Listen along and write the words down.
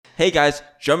hey guys,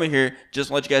 Drummer here.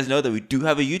 Just want to let you guys know that we do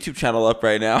have a YouTube channel up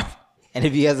right now. And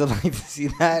if you guys would like to see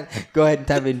that, go ahead and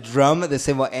type in drum, the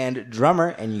symbol, and drummer,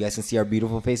 and you guys can see our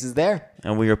beautiful faces there.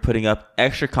 And we are putting up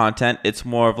extra content. It's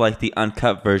more of like the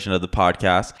uncut version of the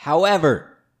podcast.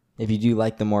 However, if you do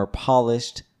like the more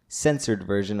polished, censored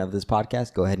version of this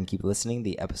podcast, go ahead and keep listening.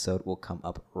 The episode will come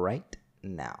up right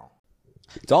now.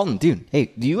 Dalton, dude, hey,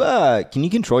 can you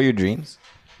control your dreams?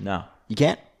 No, You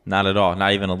can't? not at all.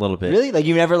 Not even a little bit. Really? Like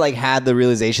you never like had the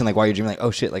realization like while you're dreaming, like, oh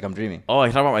shit, like I'm dreaming. Oh, I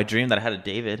talked about my dream that I had of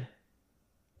David.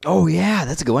 Oh yeah,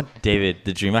 that's a good one. David,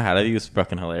 the dream I had of you was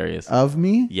fucking hilarious. Of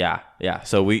me? Yeah.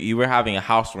 So you were having a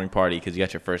housewarming party because you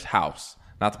got your first house.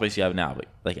 Not the place you have now, but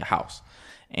like a house.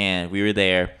 And we were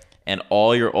there, and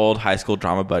all your old high school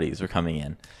drama buddies were coming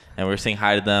in. And we were saying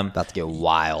hi to them. About to get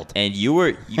wild. And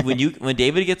when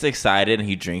David gets excited and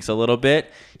he drinks a little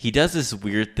bit, he does this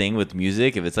weird thing with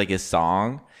music. If it's like his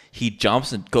song, he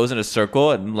jumps and goes in a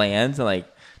circle and lands and like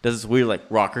does this weird like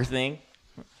rocker thing.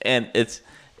 And it's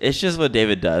just what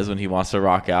David does when he wants to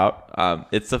rock out.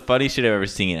 It's the funniest shit I've ever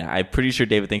seen. I'm pretty sure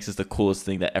David thinks it's the coolest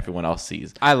thing that everyone else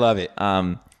sees. I love it.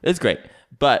 It's great.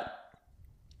 But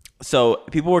so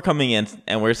people were coming in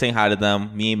and we're saying hi to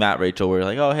them. Me, Matt, Rachel, we're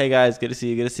like, oh, hey guys, good to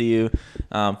see you.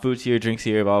 Food's here, drinks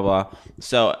here, blah, blah, blah.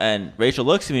 So, and Rachel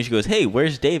looks at me and she goes, hey,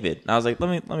 where's David? And I was like, let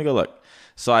me go look.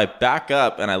 So I back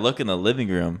up and I look in the living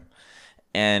room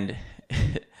and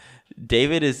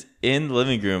David is in the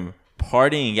living room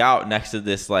partying out next to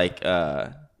this like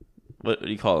what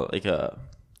do you call it,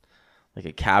 like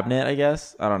a cabinet, I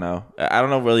guess. I don't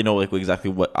know really know like exactly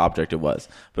what object it was,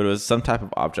 but it was some type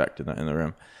of object in the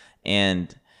room.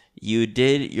 And you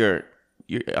did your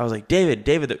I was like, David,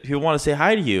 he want to say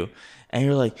hi to you. And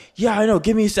you're like, yeah, I know,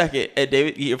 give me a second. And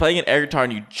David, you're playing an air guitar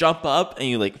and you jump up and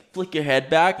you like flick your head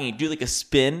back and you do like a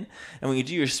spin. And when you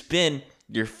do your spin,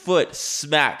 your foot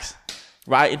smacks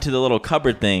right into the little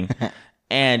cupboard thing.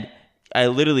 And I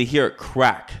literally hear it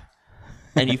crack.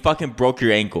 And you fucking broke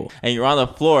your ankle. And you're on the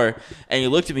floor and you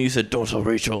looked at me and you said, don't tell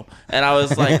Rachel. And I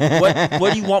was like,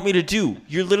 what do you want me to do?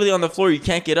 You're literally on the floor, you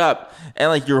can't get up. And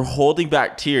like you're holding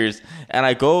back tears. And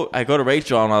I go to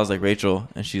Rachel and I was like, Rachel.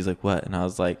 And she's like, what? And I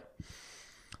was like,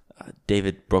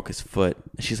 David broke his foot.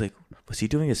 And she's like, was he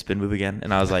doing a spin move again?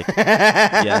 And I was like,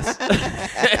 yes.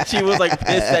 And she was like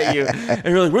pissed at you. And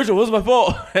you're like, Rachel, what's my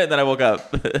fault? And then I woke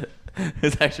up.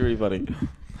 It's actually really funny.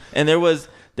 And there was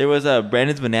a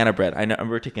Brandon's banana bread. I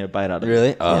remember taking a bite out of it.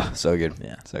 Really? Oh, Yeah. so good.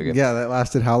 Yeah. So good. Yeah, that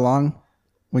lasted how long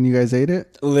when you guys ate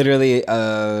it? Literally,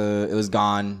 it was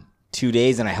gone 2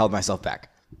 days and I held myself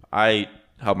back. I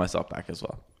held myself back as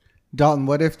well. Dalton,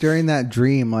 what if during that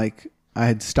dream, like I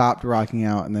had stopped rocking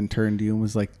out and then turned to you and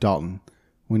was like, Dalton,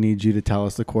 we need you to tell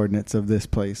us the coordinates of this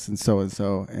place and so,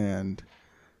 and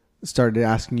started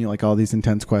asking you like all these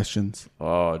intense questions.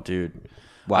 Oh, dude.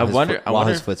 While I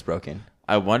his foot's broken.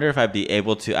 I wonder if I'd be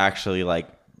able to actually like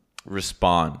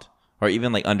respond or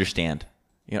even like understand.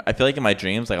 You know, I feel like in my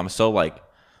dreams, like I'm so like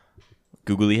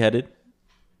googly headed.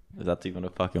 Is that even a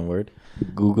fucking word?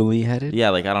 Googly headed? Yeah,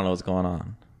 like I don't know what's going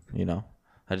on. You know,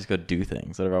 I just go do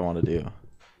things, whatever I want to do.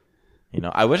 You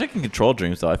know, I wish I could control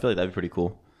dreams though. I feel like that'd be pretty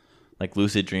cool. Like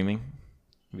lucid dreaming,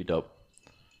 would be dope.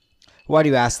 Why do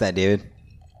you ask that, David?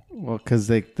 Well, because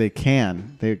they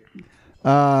can.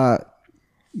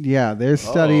 Yeah, there's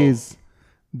studies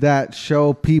that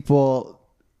show people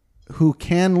who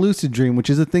can lucid dream, which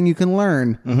is a thing you can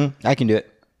learn. Mm-hmm. I can do it.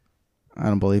 I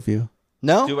don't believe you.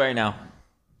 No? Do it right now.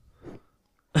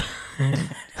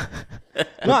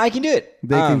 No, I can do it.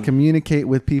 They can communicate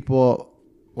with people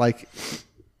like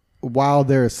while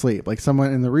they're asleep. Like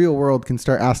someone in the real world can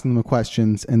start asking them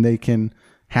questions and they can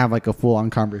have like a full-on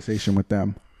conversation with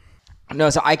them. No,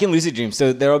 so I can lucid dream.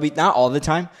 So there will be, not all the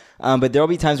time, but there will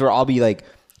be times where I'll be like,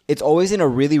 it's always in a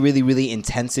really, really, really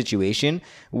intense situation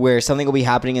where something will be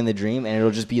happening in the dream and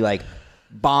it'll just be like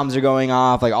bombs are going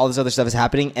off, like all this other stuff is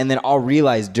happening. And then I'll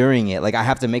realize during it, like I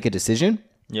have to make a decision.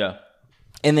 Yeah.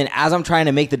 And then as I'm trying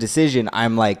to make the decision,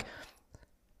 I'm like,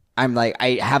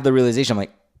 I have the realization. I'm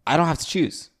like, I don't have to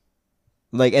choose.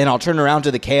 Like, and I'll turn around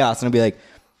to the chaos and I'll be like,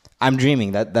 I'm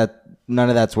dreaming. That none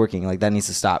of that's working. Like that needs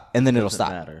to stop. And then it'll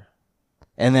stop. Matter.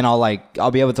 And then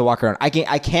I'll be able to walk around. I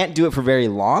can't do it for very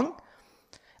long.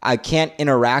 I can't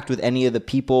interact with any of the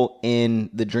people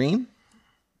in the dream.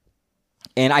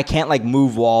 And I can't like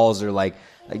move walls or like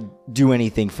do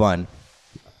anything fun.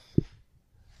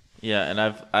 Yeah, and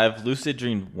I've lucid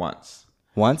dreamed once.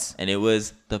 Once? And it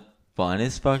was the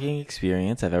funnest fucking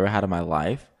experience I've ever had in my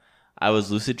life. I was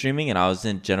lucid dreaming and I was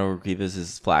in General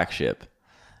Grievous's flagship.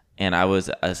 And I was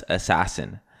an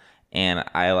assassin. And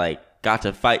I like got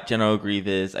to fight General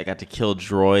Grievous. I got to kill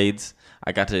droids.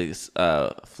 I got to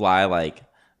fly like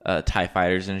TIE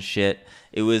fighters and shit.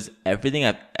 It was everything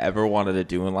I've ever wanted to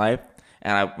do in life.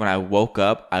 And when I woke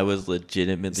up, I was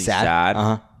legitimately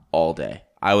sad all day.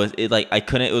 I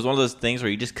couldn't. It was one of those things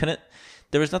where you just couldn't.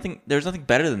 There was nothing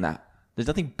better than that. There's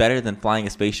nothing better than flying a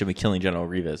spaceship and killing General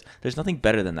Grievous. There's nothing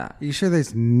better than that. Are you sure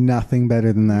there's nothing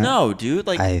better than that? No, dude.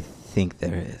 I think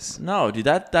there is. No, dude.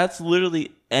 That's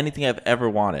literally anything I've ever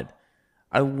wanted.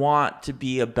 I want to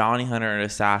be a bounty hunter and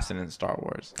assassin in Star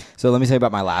Wars. So let me tell you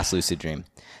about my last lucid dream.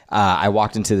 I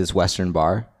walked into this Western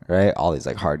bar, right? All these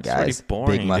like hard guys, pretty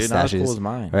boring, big mustaches, dude. Not as cool as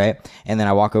mine. right? And then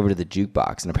I walk over to the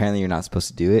jukebox, and apparently you're not supposed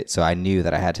to do it. So I knew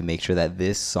that I had to make sure that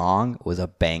this song was a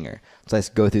banger. So let's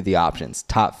go through the options.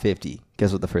 Top 50.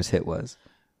 Guess what the first hit was?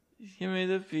 Give me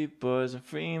the beat, boys, and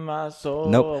free my soul.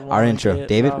 Nope. Our intro.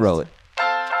 David, roll it.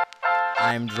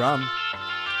 I'm drum.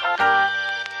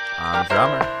 I'm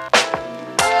drummer.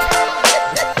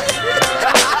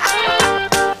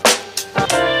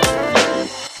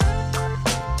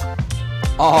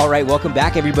 All right, welcome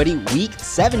back, everybody. Week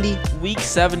 70. Week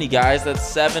 70, guys. That's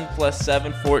 7 plus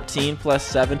 7, 14 plus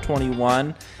 7,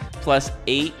 21 plus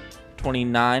 8,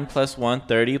 29 plus 1,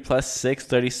 30 plus 6,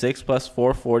 36 plus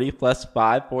 4, 40 plus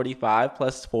 5, 45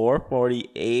 plus 4,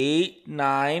 48,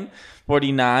 9,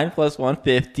 49 plus 1,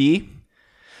 50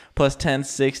 plus 10,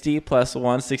 60 plus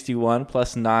 1, 61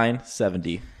 plus 9,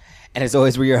 70. And as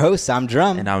always, we're your hosts. I'm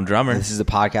Drum. And I'm Drummer. This is a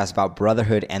podcast about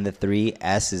brotherhood and the 3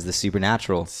 S's, the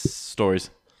supernatural. Stories.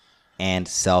 And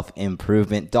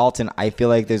self-improvement. Dalton, I feel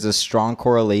like there's a strong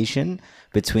correlation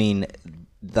between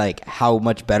like how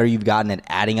much better you've gotten at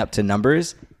adding up to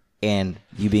numbers and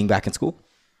you being back in school.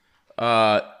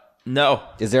 No.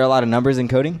 Is there a lot of numbers in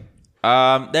coding?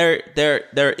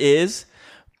 There is,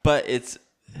 but it's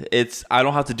I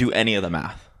don't have to do any of the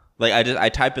math. Like I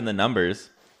type in the numbers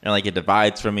and like it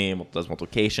divides for me, does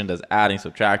multiplication, does adding,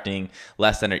 subtracting,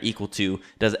 less than or equal to,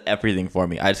 does everything for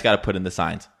me. I just got to put in the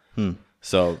signs.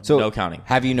 So no counting.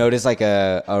 Have you noticed like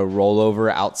a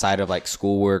rollover outside of like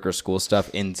schoolwork or school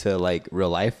stuff into like real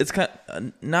life? It's kind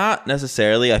of, not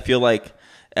necessarily. I feel like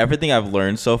everything I've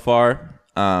learned so far,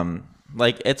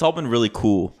 like it's all been really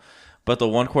cool. But the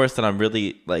one course that I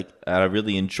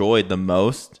really enjoyed the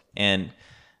most, and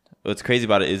what's crazy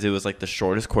about it is it was like the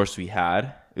shortest course we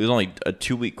had. It was only a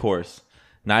 2-week course,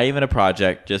 not even a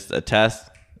project, just a test,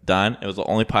 done. It was the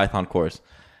only Python course.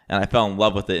 And I fell in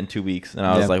love with it in 2 weeks. And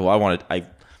I was like, well,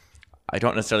 I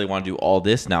don't necessarily want to do all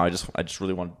this now. I just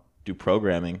really want to do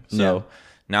programming. So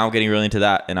now I'm getting really into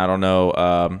that. And I don't know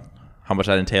how much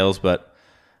that entails, but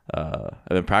I've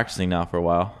been practicing now for a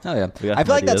while. Oh yeah. I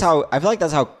feel like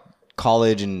that's how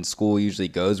college and school usually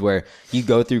goes, where you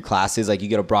go through classes, like you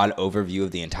get a broad overview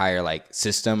of the entire like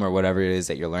system or whatever it is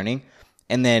that you're learning.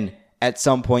 And then at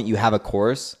some point you have a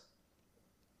course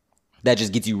that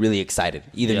just gets you really excited.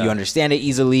 Either you understand it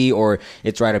easily, or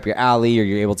it's right up your alley, or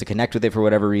you're able to connect with it for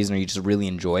whatever reason, or you just really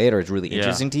enjoy it, or it's really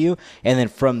interesting to you. And then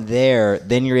from there,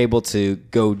 then you're able to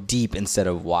go deep instead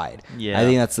of wide. Yeah. I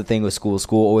think that's the thing with school.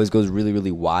 School always goes really,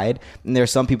 really wide. And there are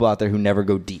some people out there who never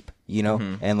go deep, you know?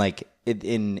 And like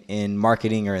in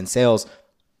marketing or in sales,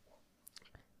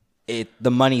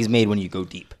 the money's made when you go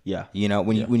deep. Yeah. You know,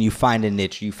 when you find a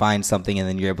niche, you find something, and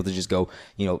then you're able to just go,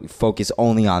 focus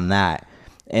only on that.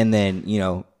 And then,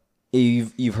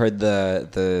 you've heard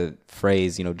the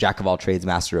phrase, jack of all trades,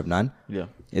 master of none. Yeah.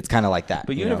 It's kind of like that.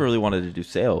 But you never really wanted to do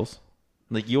sales.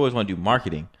 Like you always want to do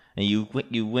marketing, and you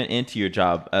went into your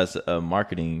job as a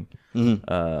marketing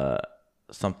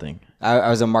something. I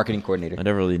was a marketing coordinator. I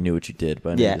never really knew what you did,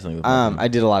 but I knew you did something with marketing. I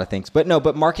did a lot of things, but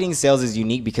marketing and sales is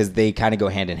unique because they kind of go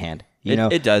hand in hand.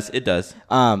 It does.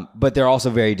 But they're also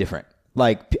very different.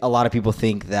 Like a lot of people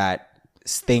think that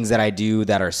things that I do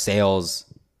that are sales,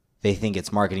 they think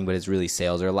it's marketing, but it's really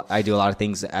sales. Or I do a lot of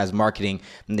things as marketing,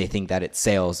 and they think that it's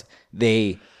sales.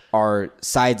 They are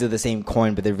sides of the same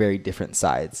coin, but they're very different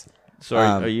sides. So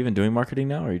are you even doing marketing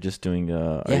now? Or are you just doing?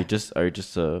 Are you just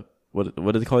what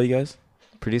do they call you guys?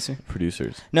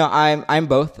 Producers. No, I'm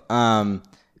both. Because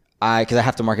I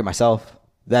have to market myself.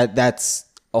 That's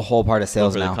a whole part of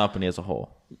sales now. For the company as a whole.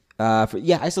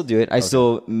 I still do it. I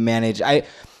still manage.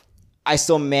 I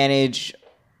still manage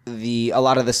a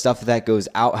lot of the stuff that goes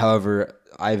out. However,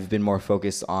 I've been more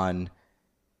focused on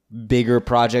bigger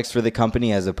projects for the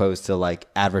company as opposed to like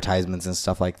advertisements and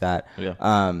stuff like that.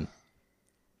 Yeah.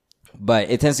 But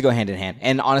it tends to go hand in hand.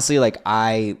 And honestly, like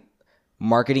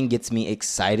marketing gets me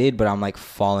excited, but I'm like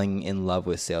falling in love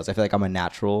with sales. I feel like I'm a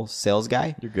natural sales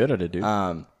guy. You're good at it, dude.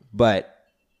 But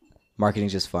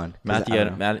marketing's just fun. Matthew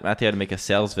had to make a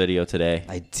sales video today.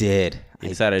 I did. He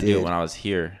decided to do it when I was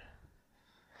here.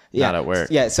 not at work.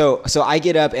 Yeah. So I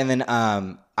get up and then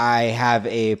I have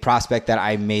a prospect that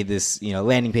I made this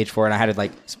landing page for, and I had to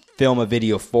like film a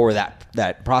video for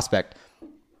that prospect.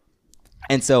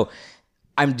 And so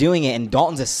I'm doing it, and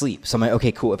Dalton's asleep. So I'm like,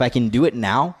 okay, cool. If I can do it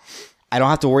now, I don't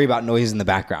have to worry about noise in the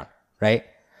background, right?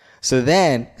 So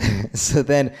then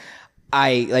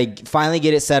I like finally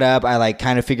get it set up. I like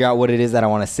kind of figure out what it is that I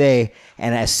want to say,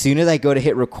 and as soon as I go to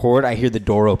hit record, I hear the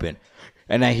door open,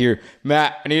 and I hear,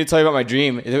 Matt, I need to tell you about my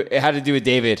dream. It had to do with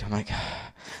David. I'm like,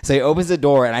 so he opens the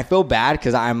door, and I feel bad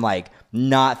because I'm like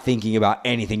not thinking about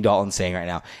anything Dalton's saying right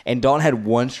now. And Dalton had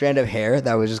one strand of hair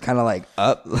that was just kind of like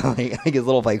up, like his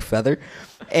little like feather.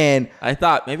 And I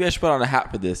thought maybe I should put on a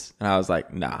hat for this, and I was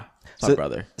like, nah, it's my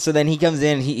brother. So then he comes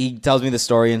in, he tells me the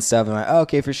story and stuff. And I'm like, oh,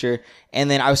 okay, for sure.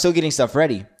 And then I was still getting stuff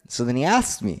ready. So then he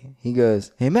asks me, he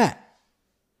goes, hey, Matt,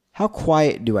 how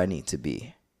quiet do I need to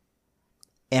be?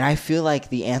 And I feel like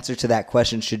the answer to that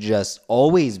question should just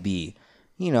always be,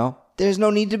 there's no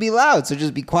need to be loud, so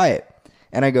just be quiet.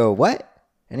 And I go, what?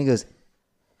 And he goes,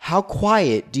 how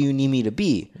quiet do you need me to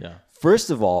be? Yeah. First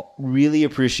of all, really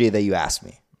appreciate that you asked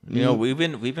me. We've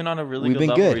been on a really good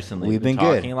level recently. We've been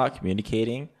talking good. a lot,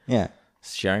 communicating. Yeah.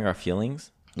 Sharing our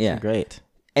feelings. Yeah. Great.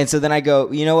 And so then I go,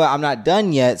 you know what? I'm not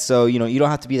done yet. So, you don't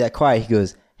have to be that quiet. He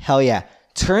goes, hell yeah.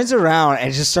 Turns around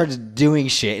and just starts doing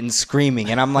shit and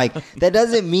screaming. And I'm like, that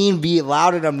doesn't mean be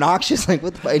loud and obnoxious. Like,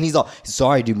 what the fuck? And he's all,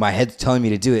 sorry, dude, my head's telling me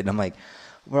to do it. And I'm like,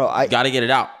 bro, I got to get it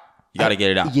out. You got to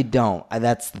get it out. You don't.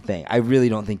 That's the thing. I really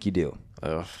don't think you do.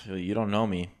 Ugh, you don't know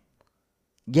me.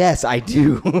 Yes, I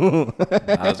do. Not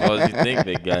as well as you think,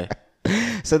 big guy.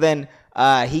 So then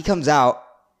he comes out,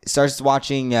 starts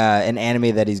watching an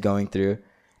anime that he's going through.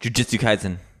 Jujutsu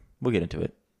Kaisen. We'll get into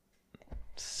it.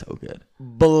 So good.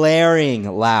 Blaring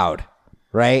loud,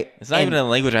 right? It's not even in a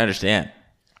language I understand.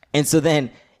 And so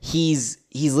then he's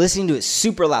listening to it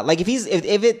super loud. Like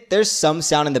if there's some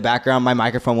sound in the background, my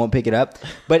microphone won't pick it up.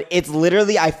 But it's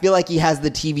literally, I feel like he has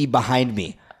the TV behind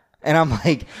me. And I'm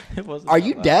like, are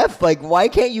you deaf? Like, why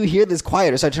can't you hear this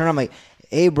quieter? So I turn around, I'm like,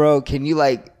 hey bro, can you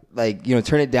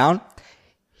turn it down?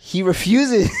 He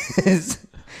refuses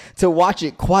to watch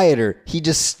it quieter. He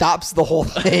just stops the whole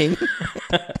thing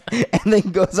and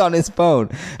then goes on his phone.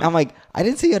 And I'm like, I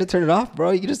didn't say you had to turn it off,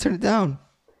 bro. You can just turn it down.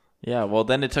 Yeah, well,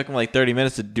 then it took him like 30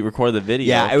 minutes to record the video.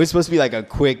 Yeah, it was supposed to be like a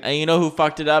quick. And you know who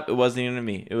fucked it up? It wasn't even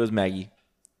me. It was Maggie.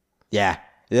 Yeah.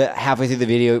 Halfway through the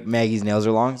video, Maggie's nails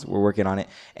are long. So we're working on it.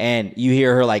 And you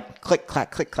hear her like click,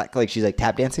 clack, click, clack, like she's like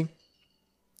tap dancing.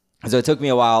 So it took me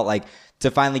a while like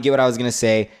to finally get what I was going to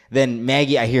say. Then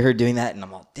Maggie, I hear her doing that and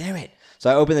I'm all, damn it. So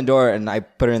I opened the door and I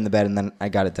put her in the bed and then I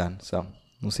got it done. So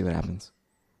we'll see what happens.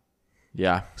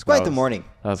 Yeah. It's quite the morning.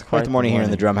 That was quite the morning here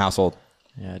in the Drum household.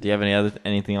 Yeah. Do you have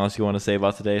anything else you want to say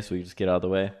about today so we can just get out of the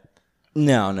way?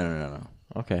 No.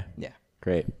 Okay. Yeah.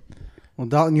 Great. Well,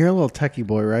 Dalton, you're a little techie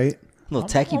boy, right? Little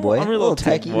techie boy. I'm a little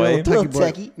techie boy. Little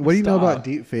techie. What do you know about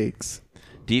deep fakes?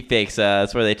 Deepfakes,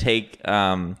 that's where they take,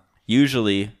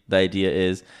 usually the idea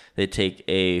is they take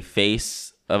a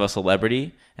face of a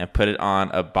celebrity and put it on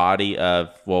a body of,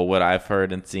 well, what I've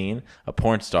heard and seen, a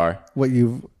porn star. What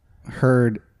you've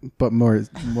heard, but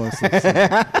mostly.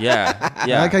 Yeah. I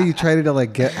like how you tried to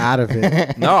like get out of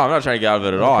it. No, I'm not trying to get out of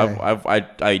it at all. Okay.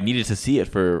 I needed to see it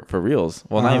for reals.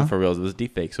 Well, not even for reals. It was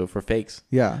deepfake, so for fakes.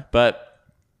 Yeah. But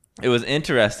it was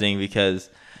interesting because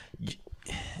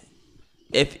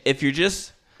if you're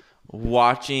just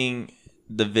watching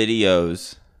the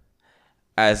videos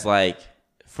as like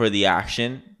for the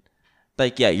action,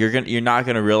 like yeah, you're not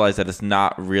gonna realize that it's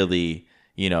not really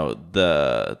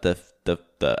the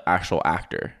actual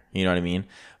actor. You know what I mean?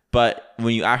 But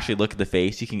when you actually look at the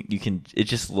face, you can it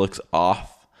just looks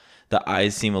off. The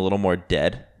eyes seem a little more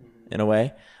dead in a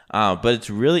way. But it's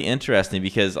really interesting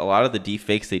because a lot of the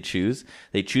deepfakes they choose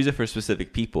it for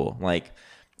specific people. Like,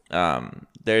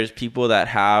 there's people that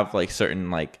have like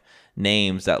certain like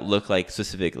names that look like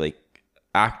specific like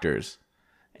actors,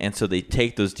 and so they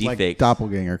take those deepfakes, like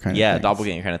doppelganger kind of yeah, things.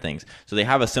 doppelganger kind of things. So they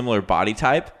have a similar body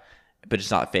type, but it's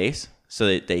not face.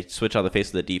 So they switch out the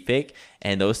face with the deepfake,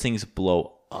 and those things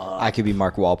blow up. I could be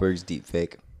Mark Wahlberg's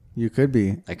deepfake. You could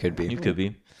be. I could be. You could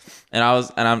be. And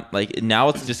I'm like, now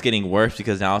it's just getting worse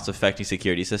because now it's affecting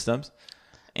security systems.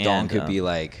 And Dawn could be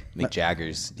like Mick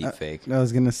Jagger's deepfake. I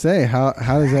was gonna say, how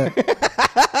does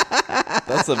that?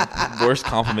 That's the worst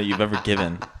compliment you've ever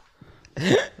given.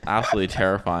 Absolutely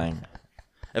terrifying.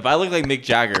 If I look like Mick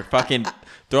Jagger, fucking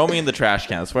throw me in the trash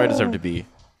can. That's where I deserve to be.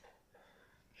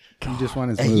 You just want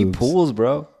his Hey, moves. he pulls,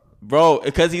 bro. Bro,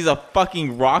 because he's a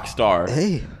fucking rock star.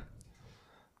 Hey.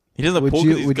 He doesn't pull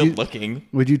because he's good looking.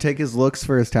 Would you take his looks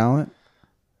for his talent?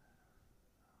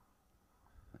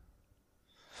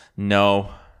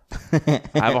 No. I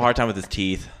have a hard time with his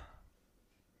teeth.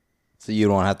 So you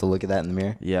don't have to look at that in the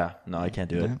mirror? Yeah, no, I can't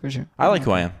do it. Yeah, for sure. I like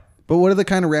who I am. But what are the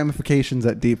kind of ramifications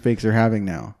that deepfakes are having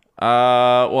now?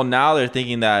 Well, now they're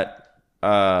thinking that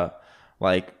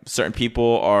like certain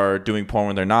people are doing porn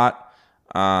when they're not.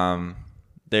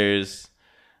 There's,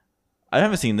 I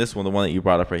haven't seen this one, the one that you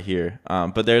brought up right here.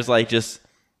 But there's like just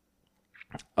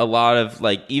a lot of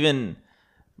like, even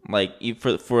like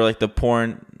for like the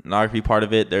pornography part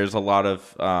of it, there's a lot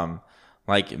of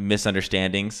like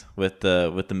misunderstandings with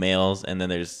the males, and then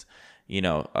there's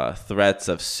threats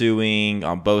of suing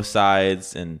on both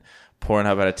sides, and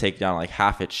Pornhub had to take down like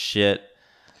half its shit.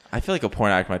 I feel like a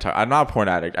porn addict. I'm not a porn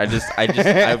addict. I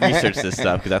researched this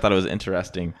stuff because I thought it was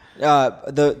interesting.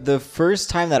 The first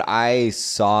time that I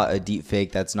saw a deep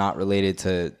fake that's not related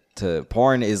to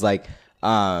porn is like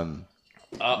there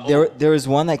was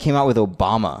one that came out with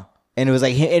Obama, and it was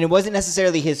like, and it wasn't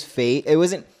necessarily his face. It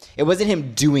wasn't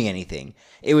him doing anything.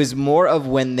 It was more of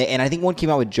when and I think one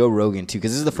came out with Joe Rogan too,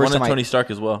 because this is the first time Tony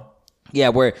Stark as well. Yeah,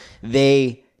 where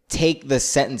they take the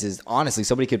sentences. Honestly,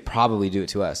 somebody could probably do it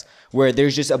to us, where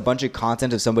there's just a bunch of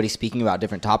content of somebody speaking about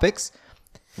different topics.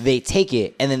 They take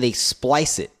it and then they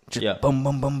splice it. Just boom,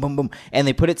 boom, boom, boom, boom. And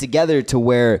they put it together to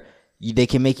where they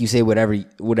can make you say whatever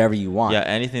you want. Yeah,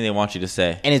 anything they want you to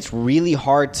say. And it's really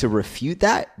hard to refute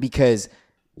that, because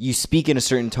you speak in a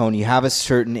certain tone, you have a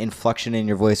certain inflection in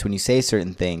your voice when you say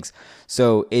certain things.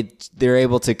 So they're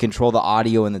able to control the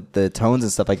audio and the tones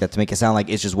and stuff like that to make it sound like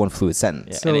it's just one fluid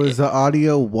sentence. Yeah. So is the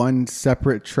audio one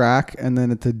separate track, and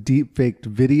then it's a deep faked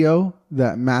video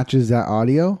that matches that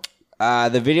audio?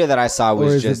 The video that I saw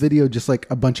was or is just the video just like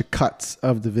a bunch of cuts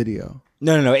of the video?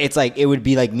 No. It's like, it would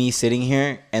be like me sitting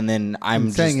here, and then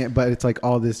I'm saying it, but it's like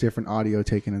all this different audio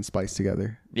taken and spliced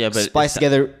together. Yeah, but spliced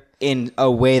together in a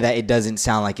way that it doesn't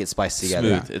sound like it's spliced together.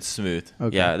 Smooth. Yeah. It's smooth.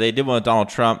 Okay. Yeah, they did one with Donald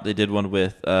Trump. They did one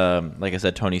with, like I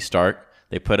said, Tony Stark.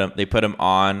 They put him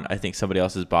on, I think, somebody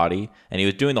else's body, and he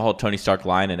was doing the whole Tony Stark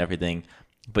line and everything.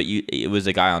 But it was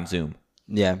a guy on Zoom.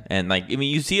 Yeah, and like, I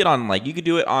mean, you see it on, like, you could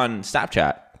do it on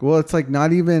Snapchat. Well, it's like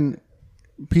not even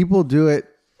people do it.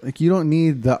 Like, you don't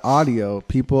need the audio.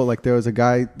 People, like, there was a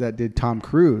guy that did Tom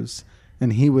Cruise,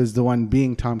 and he was the one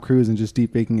being Tom Cruise and just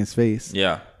deep faking his face.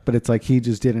 Yeah. But it's like he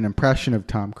just did an impression of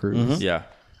Tom Cruise. Mm-hmm. Yeah.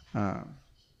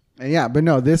 And yeah, but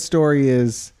no, this story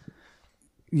is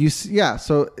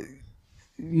so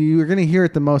you're going to hear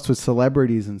it the most with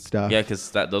celebrities and stuff. Yeah, because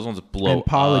those ones blow and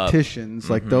politicians, up.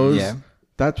 like those. Yeah.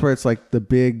 That's where it's like the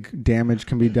big damage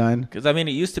can be done. Because, I mean,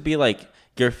 it used to be like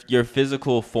your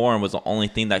physical form was the only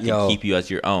thing that can keep you as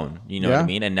your own. You know what I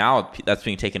mean? And now that's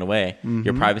being taken away. Mm-hmm.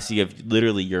 Your privacy of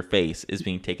literally your face is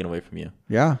being taken away from you.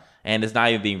 Yeah. And it's not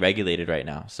even being regulated right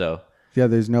now. So yeah,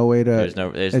 there's no way to. There's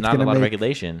not a lot of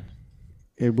regulation.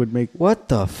 It would make. What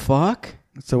the fuck?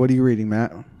 So what are you reading,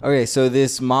 Matt? Okay, so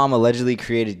this mom allegedly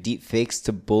created deep fakes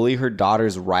to bully her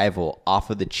daughter's rival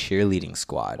off of the cheerleading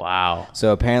squad. Wow.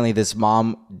 So apparently this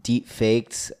mom deep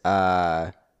faked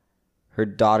her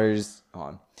daughter's. Hold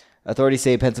on. Authorities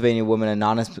say a Pennsylvania woman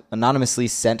anonymously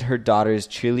sent her daughter's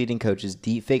cheerleading coaches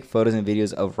deep fake photos and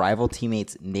videos of rival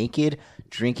teammates naked,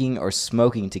 drinking, or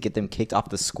smoking to get them kicked off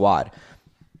the squad.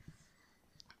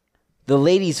 The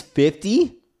lady's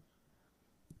 50?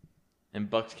 In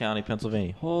Bucks County,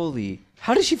 Pennsylvania. Holy.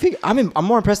 How did she figure? I'm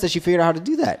more impressed that she figured out how to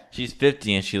do that. She's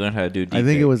 50 and she learned how to do deep I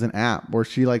think fake. it was an app where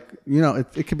she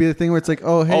it could be the thing where it's like,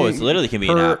 oh, hey. Oh, it literally can be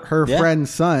an app. Her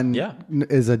friend's son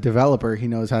is a developer. He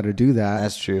knows how to do that.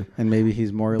 That's true. And maybe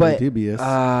he's morally dubious.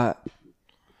 So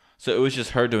it was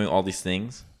just her doing all these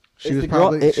things. She was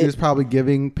probably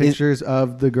giving pictures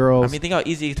of the girls. I mean, think how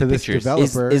easy to this pictures.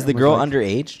 developer. Is the girl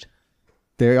underaged?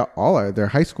 They all are. They're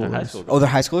high schoolers. They're high school girls. Oh, they're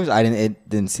high schoolers? I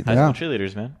didn't see that. High school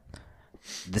cheerleaders, man.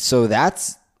 So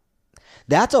that's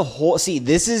a whole. See,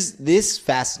 this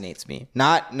fascinates me.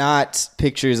 Not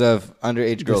pictures of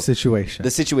underage girls. The situation. The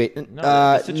situation. No,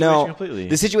 the situation completely.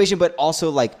 The situation, but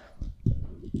also like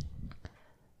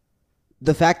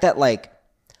the fact that like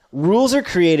rules are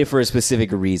created for a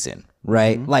specific reason,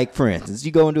 right? Mm-hmm. Like, for instance,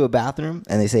 you go into a bathroom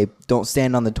and they say don't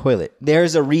stand on the toilet.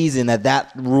 There's a reason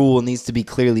that rule needs to be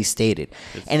clearly stated,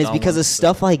 and it's because of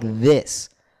stuff like this.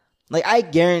 Like, I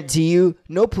guarantee you,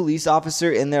 no police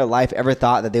officer in their life ever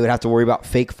thought that they would have to worry about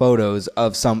fake photos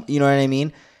of some, you know what I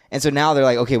mean? And so now they're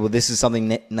like, okay, well, this is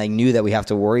something like new that we have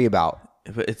to worry about.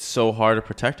 But it's so hard to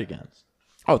protect against.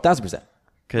 Oh, 1,000%.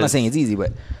 I'm not saying it's easy,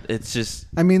 but it's just.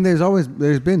 I mean,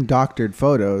 there's been doctored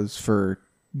photos for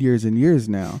years and years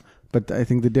now. But I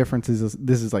think the difference is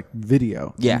this is like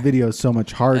video. Yeah. And video is so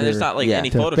much harder. And there's not like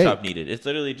any Photoshop needed. It's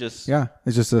literally just. Yeah.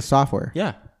 It's just a software.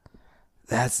 Yeah.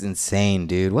 That's insane,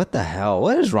 dude. What the hell?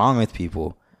 What is wrong with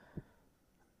people?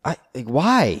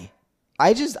 Why?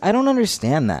 I don't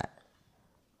understand that.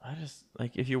 I just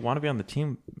like if you want to be on the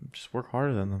team, just work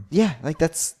harder than them. Yeah, like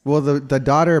that's Well, the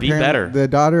daughter Be better. The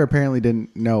daughter apparently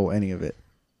didn't know any of it.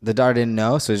 the daughter didn't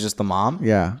know, so it's just the mom.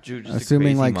 Yeah, Dude, just a assuming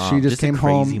crazy like mom. she just Just a came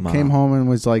crazy home mom. and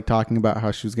was like talking about how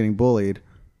she was getting bullied.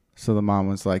 So the mom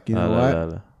was like, you know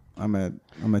what? I'm gonna.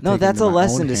 No, take it that's into a my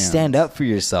lesson own to hands. stand up for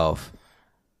yourself.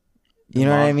 You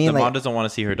know what I mean? The Like, mom doesn't want to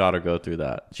see her daughter go through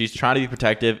that. She's trying to be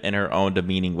protective in her own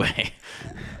demeaning way.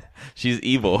 She's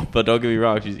evil, but don't get me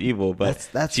wrong, she's evil. But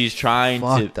That's she's trying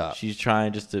fucked to. up. She's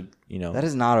trying just to, that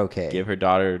is not okay. give her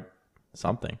daughter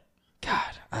something.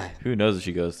 God. Who knows what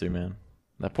she goes through, man?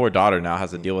 That poor daughter now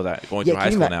has to deal with that going through high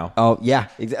can you school ima- now. Oh yeah,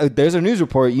 there's a news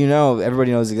report.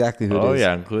 Everybody knows exactly who it is. Oh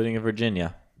yeah, including in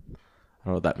Virginia. I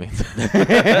don't know what that means.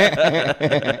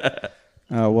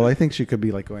 Well, I think she could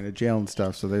be like going to jail and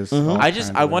stuff. So there's. all I kinds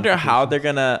I of wonder how implications.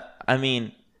 they're gonna. I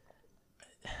mean,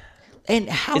 And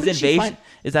how is did she invasion? find?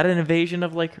 Is that an invasion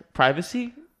of like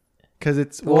privacy? Because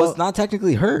it's Well, it's not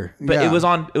technically her. But yeah. it was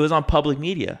on public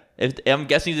media. If I'm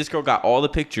guessing this girl got all the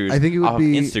pictures. I think it would off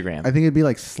be Instagram. I think it'd be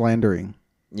like slandering.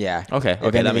 Yeah. Okay, If okay,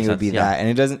 that anything, makes it would be sense, yeah. that, and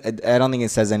it doesn't. I don't think it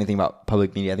says anything about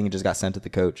public media. I think it just got sent to the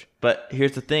coach. But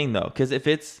here's the thing, though, because if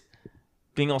it's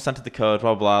being all sent to the coach,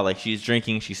 blah, blah, blah, like she's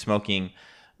drinking, she's smoking,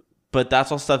 but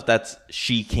that's all stuff that's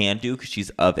she can do because she's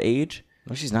of age.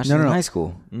 No, she's not. She's No, in no. high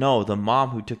school. No, the mom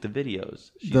who took the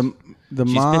videos. The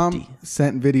she's mom 50.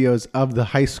 sent videos of the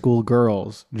high school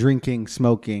girls drinking,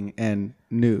 smoking, and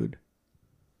nude.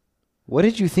 What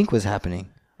did you think was happening?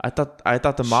 I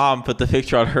thought the mom put the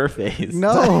picture on her face.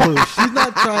 No, she's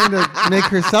not trying to make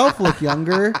herself look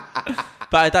younger.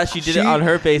 But I thought she did it She- on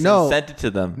her face no. and sent it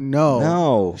to them.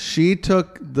 No. She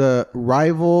took the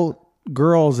rival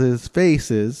girls'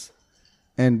 faces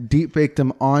and deep faked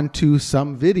them onto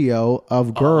some video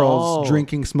of girls Oh.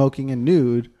 drinking, smoking, and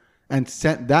nude, and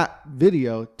sent that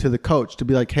video to the coach to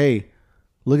be like, "Hey,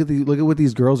 look at what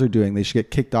these girls are doing. They should get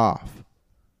kicked off."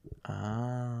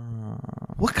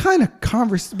 What kind of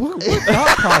what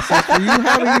thought process were you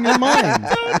having in your mind?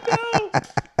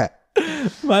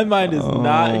 My mind is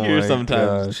not here my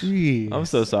sometimes. Jeez. I'm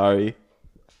so sorry.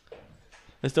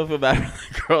 I still feel bad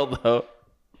for the girl, though.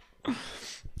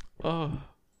 Oh,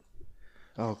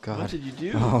 Oh God. what did you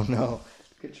do? Oh no.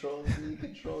 Control Z.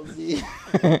 Control Z.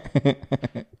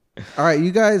 All right,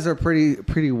 you guys are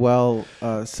pretty well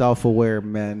self-aware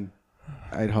men,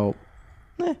 I'd hope.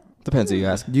 Depends who you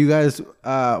ask. Do you guys want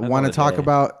to Another talk day.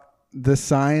 about the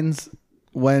signs?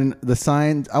 When the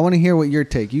signs, I want to hear what your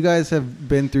take. You guys have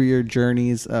been through your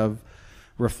journeys of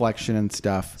reflection and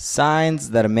stuff.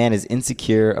 Signs that a man is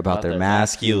insecure about their their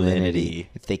masculinity. masculinity.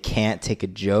 If they can't take a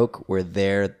joke, where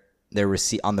they're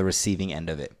on the receiving end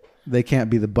of it. They can't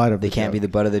be the butt of. They can't be the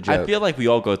butt of the joke. I feel like we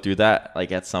all go through that,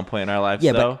 like at some point in our lives.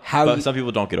 Yeah, but though. how But you- some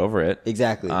people don't get over it.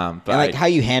 Exactly. But and like how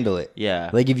you handle it. Yeah.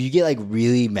 Like if you get like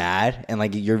really mad and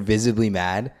like you're visibly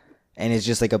mad and it's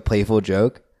just like a playful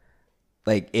joke,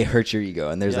 like it hurts your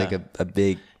ego and there's Yeah. like a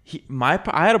big I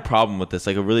had a problem with this,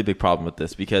 like a really big problem with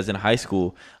this, because in high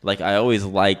school, like I always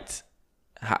liked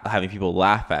having people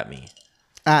laugh at me.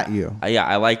 at you,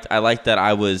 I liked that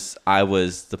I was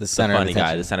the center of funny guy,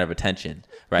 attention. the center of attention,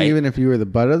 right? even if you were the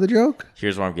butt of the joke.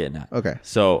 Here's what I'm getting at. Okay.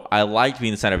 So I liked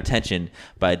being the center of attention,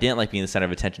 but I didn't like being the center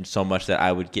of attention so much that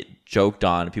I would get joked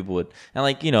on. And people would, and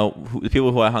like, the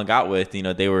people who I hung out with,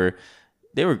 they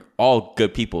were all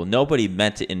good people. Nobody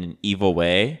meant it in an evil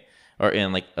way or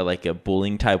in like a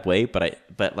bullying type way, but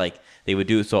like they would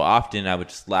do it so often, I would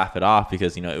just laugh it off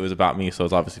because, it was about me. So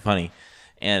it's obviously funny.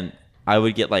 And I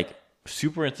would get like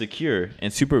super insecure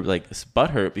and super like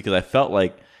butthurt because I felt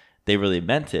like they really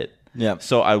meant it. Yeah.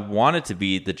 So I wanted to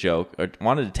be the joke or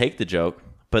wanted to take the joke,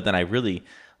 but then I really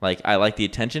I liked the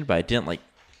attention, but I didn't like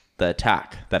the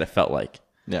attack that it felt like.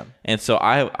 yeah. And so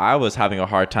I was having a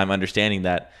hard time understanding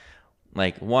that,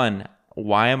 like, one,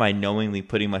 why am I knowingly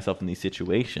putting myself in these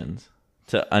situations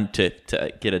to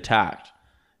get attacked,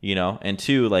 and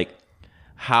two, like,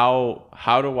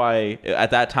 how do I,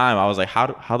 at that time I was like, how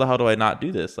the hell do I not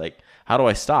do this? Like, how do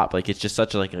I stop? Like, it's just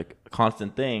such a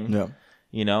constant thing. Yeah.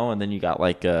 And then you got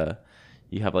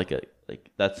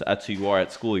that's who you are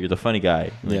at school. You're the funny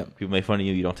guy. Like, Yeah. people make fun of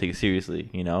you. You don't take it seriously,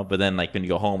 But then like when you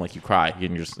go home, like you cry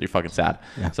and you're fucking sad.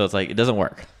 Yeah. So it's like it doesn't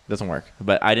work.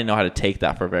 But I didn't know how to take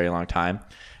that for a very long time,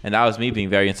 and that was me being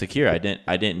very insecure. I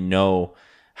didn't know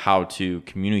how to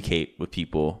communicate with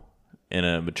people in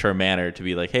a mature manner to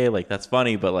be like, hey, like that's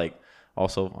funny, but like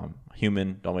also I'm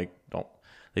human. Don't like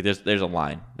there's a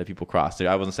line that people cross.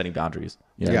 I wasn't setting boundaries.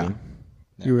 You know what I mean?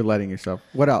 You were letting yourself.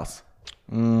 What else?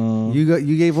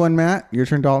 You gave one, Matt. Your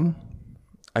turn, Dalton.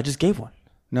 I just gave one.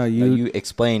 No, No, you you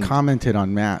explained commented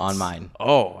on Matt's. on mine.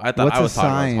 Oh, I thought What's I was a talking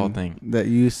about sign this whole thing. that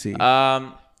you see?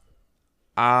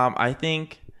 I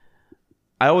think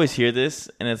I always hear this,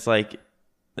 and it's like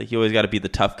you always got to be the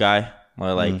tough guy,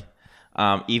 or like,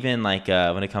 even like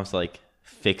when it comes to like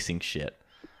fixing shit.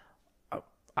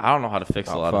 I don't know how to fix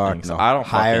a lot of things. No. I don't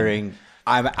hiring.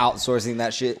 I'm outsourcing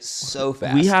that shit so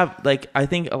fast. We have like I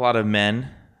think a lot of men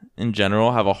in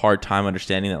general have a hard time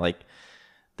understanding that like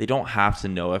they don't have to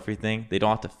know everything. They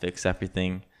don't have to fix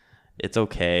everything. It's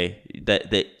okay.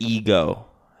 That the ego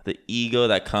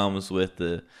that comes with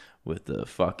the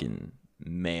fucking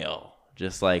male,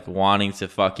 just like wanting to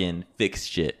fucking fix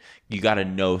shit. You got to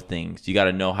know things. You got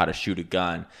to know how to shoot a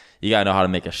gun. You got to know how to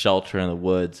make a shelter in the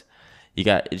woods.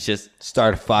 It's just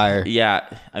start a fire. Yeah,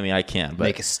 I mean I can, but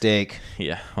Make a steak.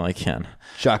 yeah, well I can.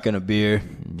 Shotgun a beer.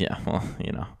 Yeah, well,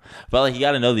 but like you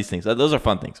got to know these things. Those are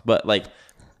fun things. But like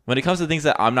when it comes to things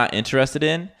that I'm not interested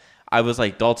in, I was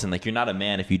like, Dalton, like you're not a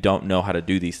man if you don't know how to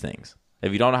do these things.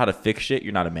 If you don't know how to fix shit,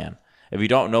 you're not a man. If you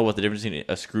don't know what the difference between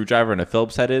a screwdriver and a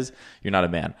Phillips head is, you're not a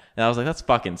man. And I was like, that's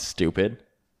fucking stupid.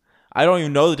 I don't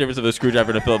even know the difference of a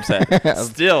screwdriver and a Phillips head.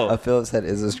 Still. A Phillips head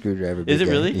is a screwdriver. Is it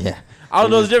guy. really? Yeah. I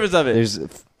don't know the difference of it. There's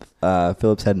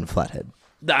Phillips head and flathead.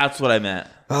 That's what I meant.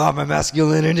 Oh, my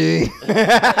masculinity.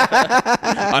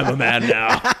 I'm a man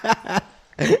now.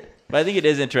 But I think it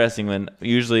is interesting when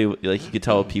usually like you could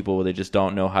tell people they just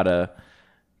don't know how to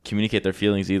communicate their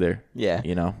feelings either. Yeah.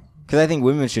 Because I think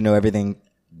women should know everything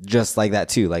just like that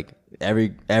too. Like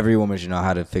every woman should know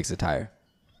how to fix a tire.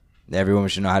 Every woman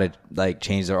should know how to like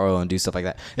change their oil and do stuff like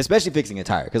that, especially fixing a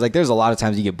tire. Because like there's a lot of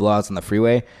times you get blowouts on the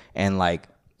freeway, and like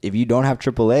if you don't have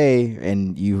AAA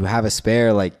and you have a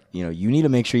spare, like you need to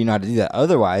make sure you know how to do that.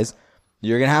 Otherwise,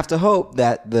 you're gonna have to hope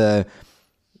that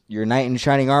your knight in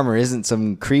shining armor isn't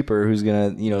some creeper who's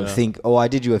gonna think, oh, I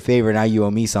did you a favor, now you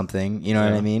owe me something. You know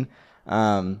what I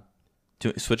mean?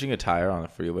 Switching a tire on the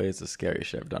freeway is the scariest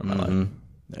shit I've done in my life.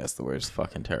 That's the worst. It's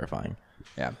fucking terrifying.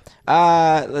 Yeah.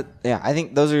 I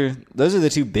think those are the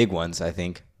two big ones. I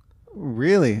think.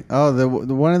 Really? Oh, the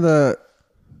one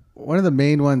of the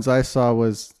main ones I saw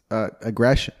was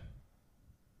aggression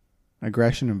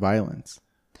and violence.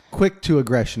 Quick to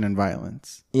aggression and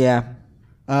violence. Yeah.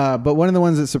 But one of the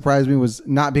ones that surprised me was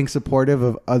not being supportive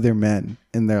of other men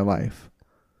in their life.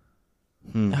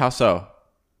 How so?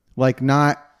 Like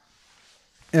not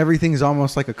everything's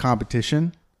almost like a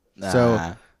competition.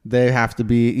 So they have to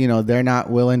be, they're not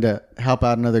willing to help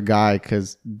out another guy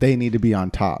because they need to be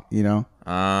on top,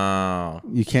 Oh.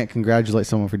 You can't congratulate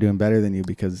someone for doing better than you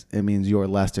because it means you're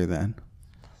lesser than.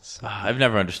 I've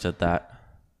never understood that.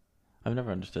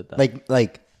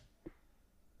 Like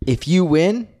if you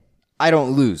win, I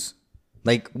don't lose.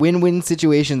 Like win-win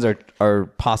situations are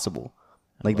possible.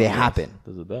 Like they happen.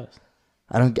 Those are the best.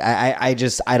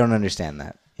 I don't understand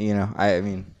that. I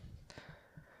mean,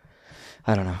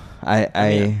 I don't know.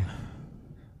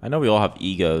 I know we all have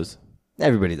egos,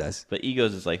 Everybody does. but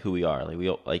egos is like who we are.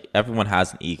 Like everyone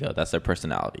has an ego. That's their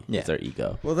personality. Yeah. It's their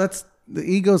ego. Well, the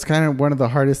ego is kind of one of the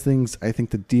hardest things I think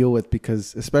to deal with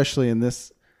because especially in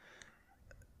this,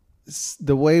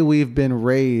 the way we've been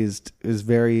raised is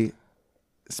very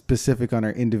specific on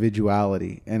our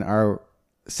individuality and our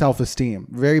self-esteem.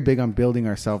 Very big on building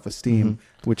our self-esteem,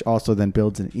 which also then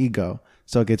builds an ego.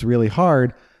 So it gets really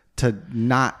hard to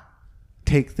not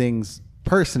take things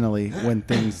personally when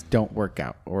things don't work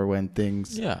out or when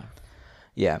things... Yeah.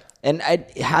 And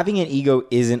having an ego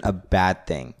isn't a bad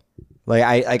thing.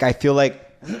 I feel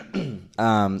like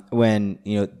when,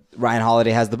 Ryan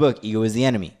Holiday has the book, Ego is the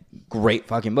Enemy. Great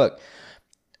fucking book.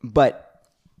 But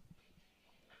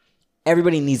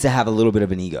everybody needs to have a little bit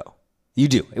of an ego. You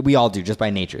do. We all do, just by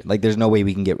nature. Like, there's no way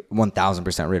we can get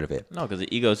 1,000% rid of it. No, because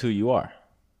the ego is who you are.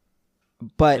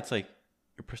 But It's like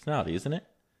your personality, isn't it?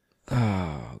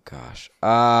 oh gosh,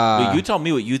 But you tell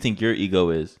me what you think your ego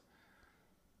is.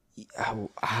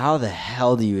 how the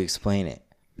hell do you explain it?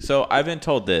 So I've been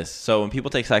told this. So when people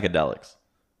take psychedelics,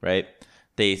 right,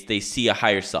 they see a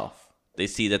higher self. They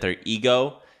see that their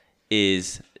ego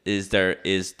is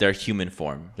their human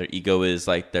form. Their ego is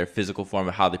like their physical form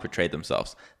of how they portray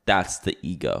themselves. That's the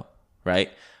ego,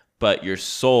 right? But your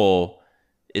soul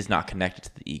is not connected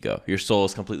to the ego. Your soul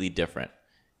is completely different.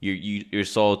 Your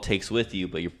soul takes with you,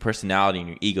 but your personality and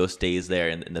your ego stays there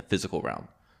in the physical realm.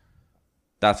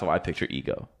 That's how I picture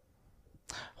ego.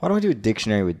 Why don't we do a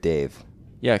dictionary with Dave?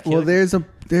 Yeah. Well, there's a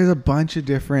bunch of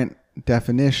different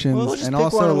definitions, Well, we'll just and pick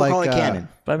also one and we'll like call it canon.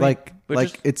 But I mean, we're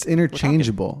just- it's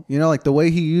interchangeable. Like the way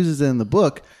he uses it in the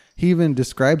book, he even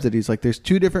describes it. He's like, there's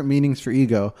two different meanings for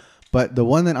ego, but the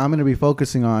one that I'm going to be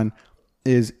focusing on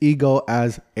is ego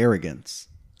as arrogance.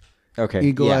 Okay.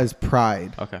 Ego yeah. as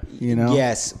pride. Okay. You know?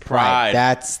 Yes, Pride.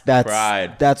 That's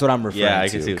Pride. That's what I'm referring Yeah, I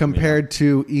to. can see. Compared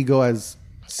to ego as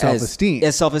self-esteem.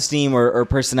 As self-esteem or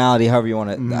personality, however you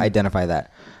want to identify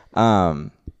that.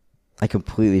 I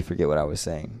completely forget what I was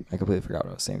saying. I completely forgot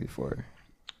what I was saying before.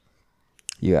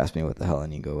 You asked me what the hell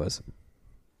an ego was.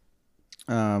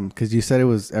 Because you said it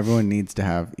was everyone needs to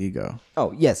have ego.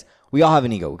 Oh, yes. We all have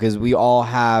an ego because we all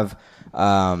have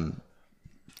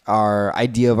our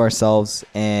idea of ourselves.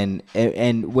 And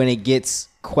when it gets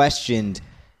questioned,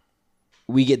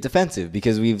 we get defensive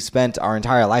because we've spent our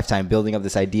entire lifetime building up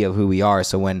this idea of who we are.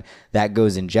 So when that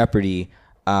goes in jeopardy,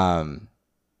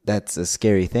 that's a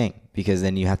scary thing because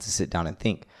then you have to sit down and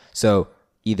think. So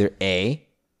either A,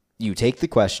 you take the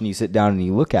question, you sit down and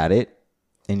you look at it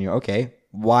and you're okay.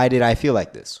 Why did I feel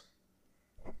like this?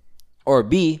 Or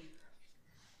B,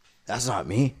 that's not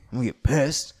me. I'm gonna get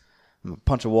pissed. I'm gonna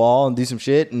punch a wall and do some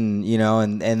shit, and you know,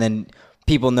 and then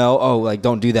people know, oh, like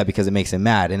don't do that because it makes him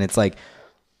mad. And it's like,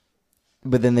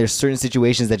 but then there's certain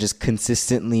situations that just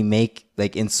consistently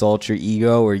like insult your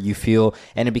ego, or you feel,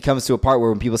 and it becomes to a part where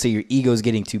when people say your ego is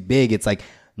getting too big, it's like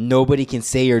nobody can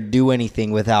say or do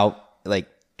anything without like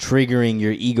triggering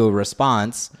your ego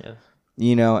response. Yeah.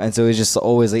 You know, and so it's just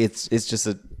always like it's just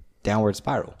a downward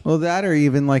spiral. Well, that or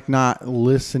even like not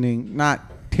listening, not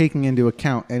taking into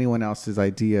account anyone else's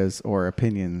ideas or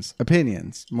opinions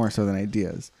more so than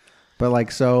ideas. But like,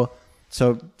 so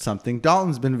something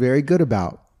Dalton's been very good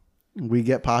about. We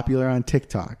get popular on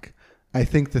TikTok. I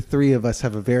think the three of us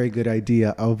have a very good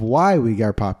idea of why we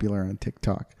are popular on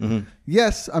TikTok. Mm-hmm.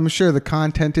 Yes, I'm sure the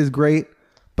content is great,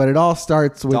 but it all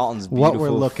starts with Dalton's what we're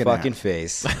looking fucking at.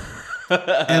 face.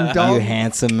 And Dalton, You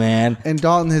handsome man. and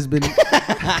Dalton has been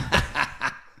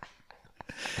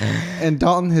and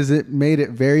Dalton has made it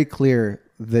very clear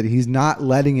that he's not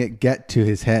letting it get to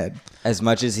his head. As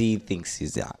much as he thinks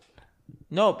he's not.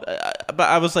 No, but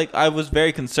I was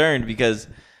very concerned because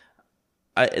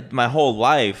my whole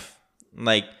life,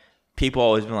 like people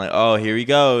always been like, oh, here he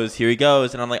goes,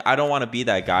 and I'm like, I don't want to be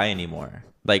that guy anymore.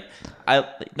 Like,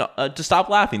 just stop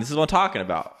laughing. This is what I'm talking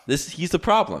about. He's the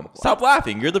problem. Stop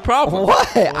laughing. You're the problem.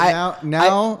 What?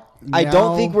 Well, I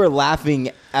don't think we're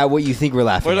laughing at what you think we're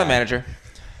laughing Where's at. that manager?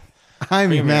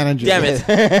 I'm your manager. Damn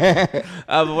it.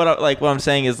 But what I'm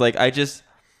saying is like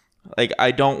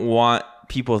I don't want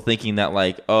people thinking that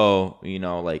like, oh,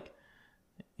 like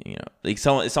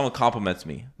someone compliments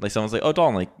me, like someone's like, oh,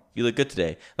 Dalton, like you look good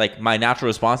today. Like my natural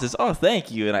response is, oh, thank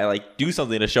you, and I like do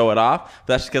something to show it off.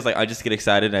 But that's because like I just get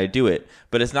excited and I do it.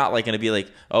 But it's not like gonna be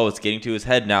like, oh, it's getting to his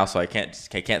head now, so I can't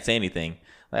say anything.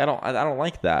 Like I don't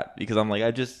like that because I'm like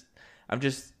I'm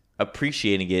just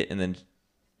appreciating it and then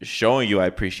showing you I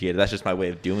appreciate it. That's just my way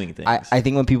of doing things. I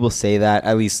think when people say that,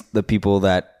 at least the people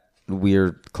that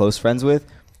we're close friends with,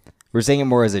 we're saying it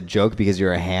more as a joke because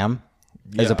you're a ham,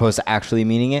 as opposed to actually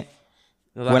meaning it.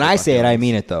 Well, when I say it, I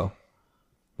mean it though.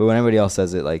 But when everybody else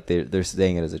says it, like they're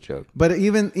saying it as a joke. But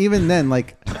even then,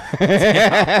 like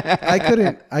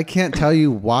I can't tell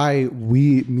you why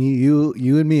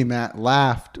you and me, Matt,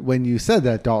 laughed when you said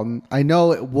that, Dalton. I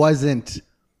know it wasn't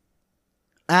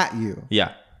at you.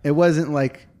 Yeah. It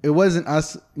wasn't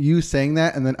us, you saying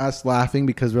that and then us laughing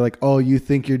because we're like, oh, you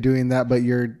think you're doing that, but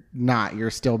you're not. You're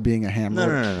still being a ham.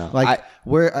 No. Like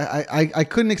I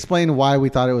couldn't explain why we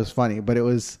thought it was funny, but it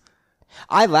was.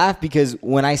 I laugh because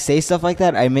when I say stuff like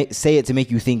that, I say it to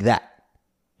make you think that.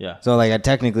 Yeah. So like it's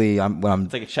like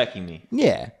it's checking me.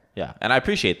 Yeah. Yeah, and I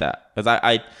appreciate that because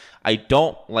I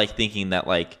don't like thinking that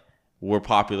like we're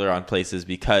popular on places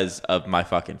because of my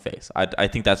fucking face. I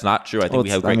think that's not true. I think we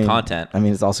have great content. I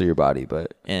mean, it's also your body,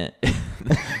 but And,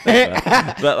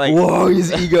 but like, whoa,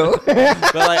 his ego.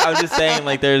 but like I'm just saying,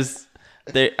 like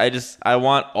I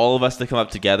want all of us to come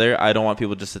up together. I don't want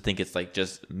people just to think it's like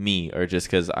just me or just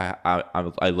because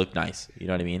I look nice. You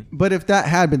know what I mean? But if that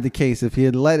had been the case, if he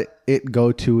had let it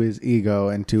go to his ego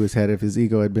and to his head, if his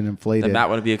ego had been inflated, Then Matt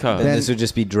wouldn't be a co-host. Then this would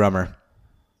just be drummer.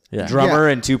 Yeah. Drummer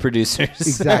Yeah. and two producers.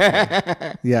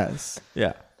 exactly. Yes.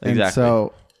 Yeah. And Exactly.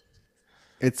 so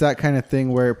it's that kind of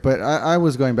thing where, but I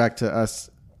was going back to us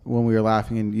when we were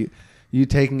laughing and you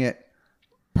taking it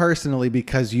personally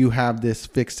because you have this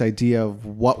fixed idea of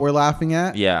what we're laughing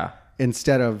at. Yeah.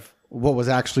 Instead of what was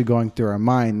actually going through our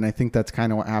mind. And I think that's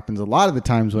kind of what happens a lot of the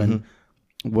times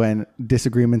when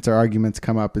disagreements or arguments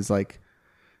come up is like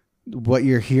what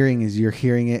you're hearing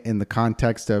it in the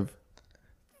context of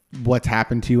what's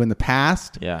happened to you in the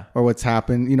past. Yeah. Or what's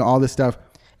happened, all this stuff.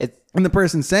 And the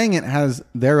person saying it has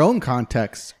their own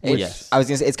context. Yes. I was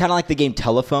going to say, it's kind of like the game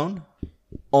Telephone,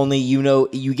 only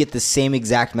you get the same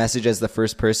exact message as the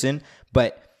first person,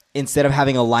 but instead of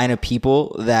having a line of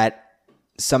people that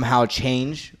somehow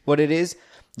change what it is,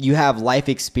 you have life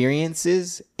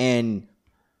experiences and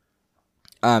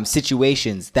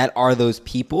situations that are those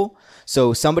people.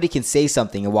 So somebody can say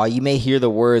something, and while you may hear the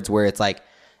words where it's like,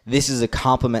 this is a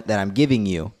compliment that I'm giving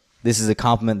you, this is a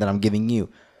compliment that I'm giving you,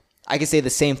 I can say the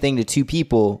same thing to two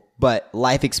people, but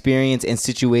life experience and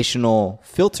situational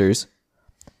filters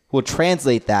will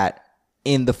translate that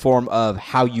in the form of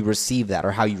how you receive that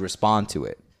or how you respond to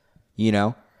it. You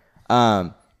know?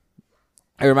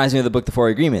 It reminds me of the book, The Four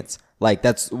Agreements. Like,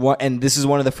 that's what, and this is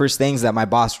one of the first things that my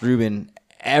boss, Ruben,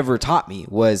 ever taught me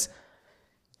was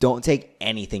don't take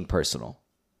anything personal.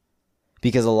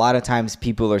 Because a lot of times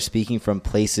people are speaking from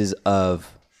places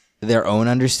of their own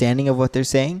understanding of what they're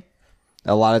saying.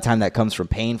 A lot of time that comes from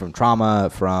pain, from trauma,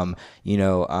 from, you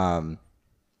know,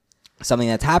 something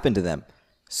that's happened to them.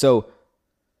 So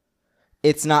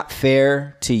it's not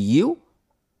fair to you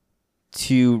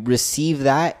to receive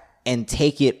that and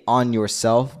take it on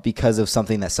yourself because of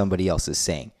something that somebody else is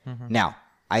saying. Mm-hmm. Now,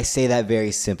 I say that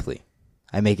very simply.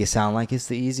 I make it sound like it's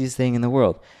the easiest thing in the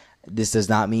world. This does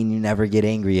not mean you never get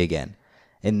angry again.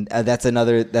 And that's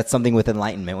something with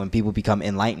enlightenment. When people become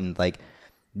enlightened, like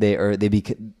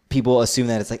people assume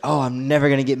that it's like, oh, I'm never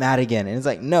going to get mad again. And it's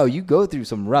like, no, you go through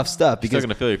some rough stuff because you're still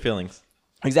going to feel your feelings.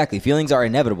 Exactly. Feelings are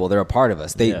inevitable. They're a part of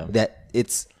us. That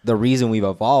it's the reason we've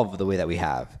evolved the way that we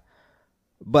have.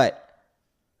 But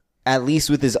at least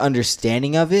with this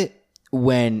understanding of it,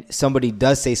 when somebody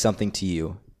does say something to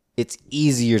you, it's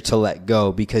easier to let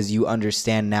go because you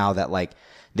understand now that like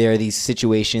there are these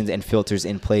situations and filters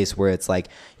in place where it's like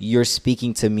you're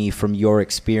speaking to me from your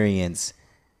experience.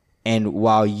 And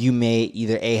while you may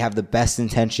either A, have the best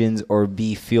intentions or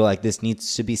B, feel like this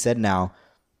needs to be said now,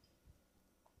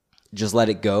 just let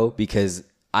it go because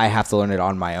I have to learn it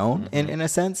on my own in a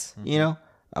sense, you know?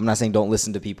 I'm not saying don't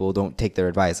listen to people, don't take their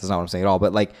advice. That's not what I'm saying at all.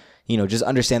 But like, you know, just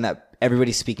understand that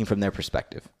everybody's speaking from their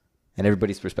perspective and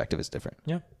everybody's perspective is different.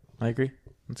 Yeah, I agree.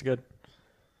 That's good.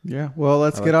 Yeah. Well,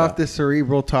 let's get off this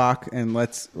cerebral talk and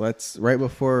let's right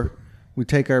before we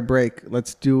take our break,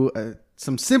 let's do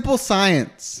some simple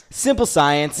science. Simple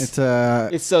science.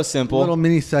 It's so simple. Little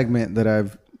mini segment that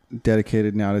I've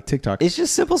dedicated now to TikTok. It's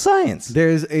just simple science.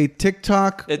 There's a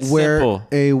TikTok where simple.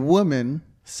 A woman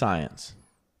Science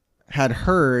had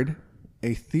heard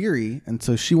a theory, and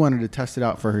so she wanted to test it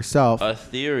out for herself. A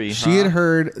theory. She had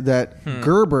heard that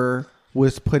Gerber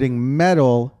was putting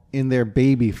metal in their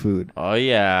baby food. Oh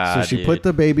yeah. So she put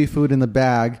the baby food in the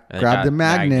bag, grabbed the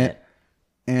magnet,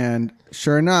 and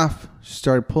sure enough, she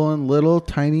started pulling little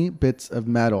tiny bits of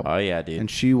metal. Oh yeah, dude. And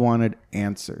she wanted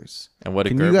answers. And what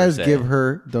did Can Gerber you guys say? give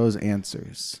her those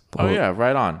answers? Oh yeah,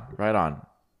 right on.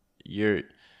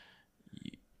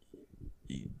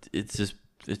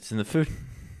 It's in the food.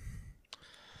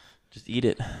 Just eat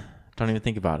it. Don't even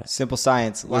think about it. Simple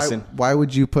science. Listen. Why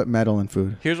would you put metal in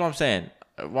food? Here's what I'm saying.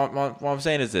 What I'm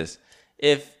saying is this.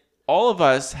 If all of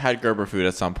us had Gerber food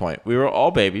at some point, we were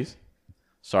all babies.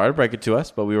 Sorry to break it to us,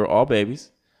 but we were all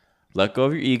babies. Let go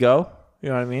of your ego. You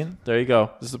know what I mean? There you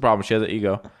go. This is the problem. She has an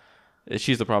ego.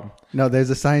 She's the problem. No,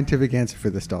 there's a scientific answer for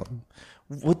this, Dalton.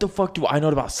 What the fuck do I know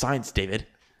about science, David?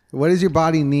 What does your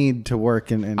body need to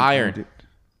work in iron?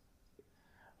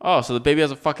 Oh, so the baby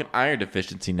has a fucking iron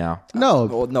deficiency now. No,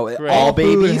 all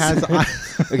babies has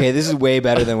Okay, this is way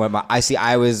better than what I see.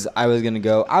 I was gonna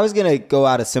go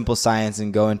out of simple science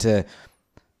and go into.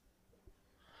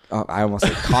 I almost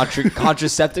said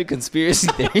contraceptive conspiracy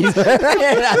theories.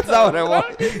 That's not what I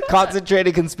want.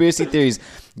 Concentrated conspiracy theories.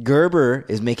 Gerber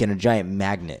is making a giant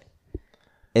magnet,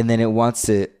 and then it wants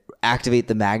to activate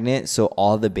the magnet so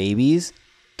all the babies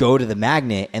go to the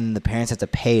magnet, and the parents have to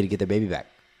pay to get their baby back.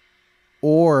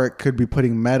 Or it could be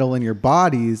putting metal in your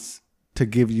bodies to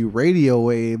give you radio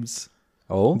waves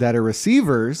that are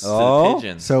receivers. Oh.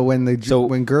 So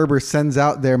when Gerber sends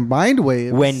out their mind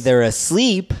waves. When they're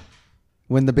asleep.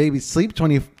 When the babies sleep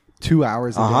 22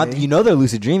 hours a day. You know they're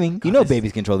lucid dreaming. You know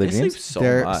babies control their dreams.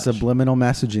 They're subliminal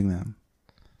messaging them.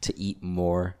 To eat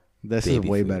more. This is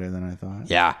way better than I thought.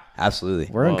 Yeah, absolutely.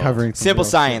 We're uncovering some simple real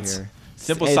science. shit here.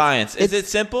 Simple science. Is it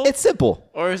simple? It's simple.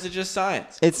 Or is it just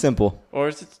science? It's simple. Or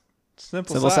is it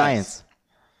simple science?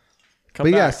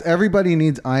 But yes, everybody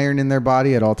needs iron in their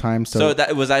body at all times. So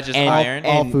was that just iron?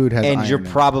 All food has iron. And you're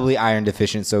probably iron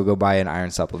deficient, so go buy an iron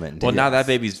supplement. Well, now that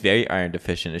baby's very iron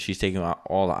deficient if she's taking out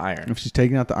all the iron. If she's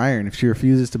taking out the iron, if she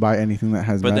refuses to buy anything that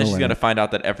has metal in it. But then she's going to find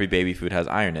out that every baby food has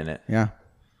iron in it. Yeah.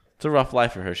 It's a rough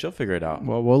life for her. She'll figure it out.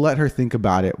 Well, we'll let her think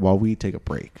about it while we take a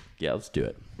break. Yeah, let's do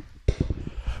it.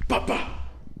 Papa.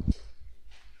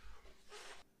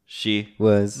 She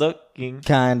was looking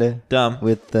kinda dumb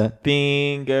with the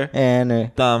finger and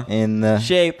her thumb in the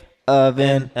shape of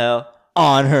an L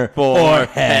on her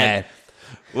forehead.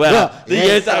 Well, the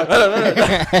years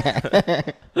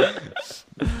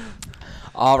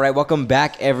All right, welcome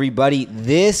back, everybody.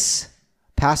 This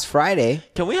past Friday,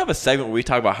 Can we have a segment where we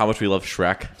talk about how much we love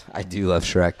Shrek? I do love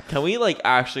Shrek. Can we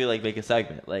actually make a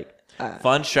segment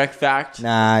fun Shrek fact?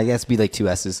 Nah, I guess be like two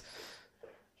S's.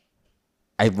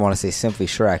 I want to say simply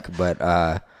Shrek, but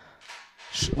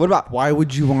what about Why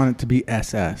would you want it to be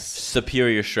SS?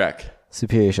 Superior Shrek.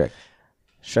 Superior Shrek?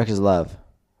 Shrek is love.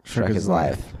 Shrek is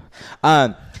life.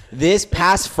 This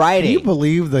past Can Friday. you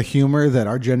believe the humor that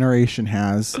our generation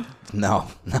has? No,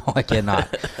 I cannot.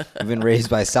 I've been raised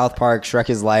by South Park, Shrek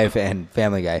is Life, and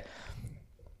Family Guy.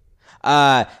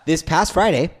 This past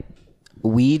Friday,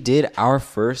 we did our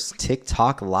first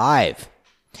TikTok live.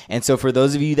 And so for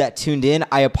those of you that tuned in,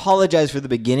 I apologize for the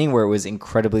beginning where it was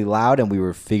incredibly loud and we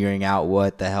were figuring out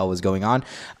what the hell was going on.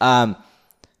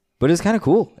 But it was kind of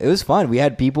cool. It was fun. We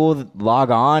had people log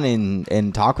on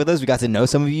and talk with us. We got to know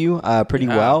some of you pretty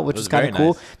well, which was kind of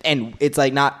cool. Nice. And it's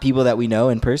not people that we know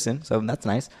in person, so that's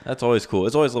nice. That's always cool.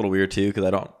 It's always a little weird too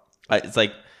because it's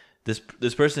like this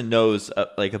person knows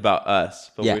about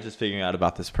us, but Yeah. we're just figuring out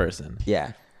about this person.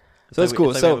 Yeah. So it's cool.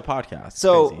 It's like So we have a podcast.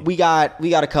 So Crazy. we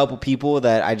got a couple people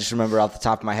that I just remember off the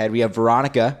top of my head. We have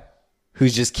Veronica,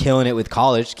 who's just killing it with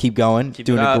college. Keep going, Keep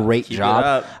doing it a up. great Keep it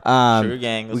job. up. Sugar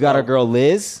gang, we let's got go. our girl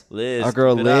Liz. Our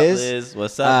girl keep it up, Liz. Liz.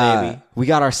 What's up, baby? We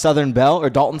got our Southern Belle or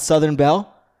Dalton Southern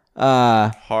Belle.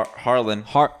 Harlan.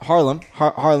 Harlem,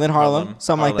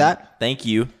 something like that. Thank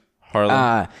you,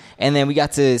 Harlan. And then we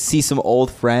got to see some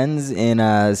old friends in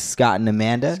Scott and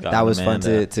Amanda. Scott that and was fun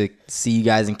Amanda. to see you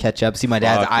guys and catch up. See my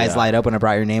dad's Fuck eyes yeah. light up when I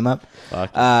brought your name up. Fuck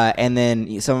And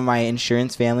then some of my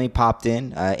insurance family popped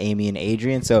in, Amy and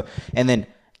Adrian. So and then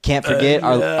can't forget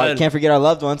our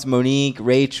loved ones, Monique,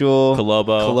 Rachel,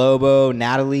 Colobo,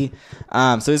 Natalie.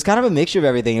 So it's kind of a mixture of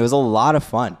everything. It was a lot of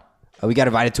fun. We got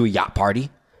invited to a yacht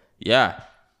party. Yeah.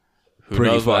 Who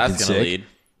Pretty knows where fucking that's gonna sick. lead?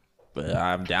 But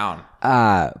I'm down.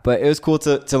 But it was cool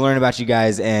to learn about you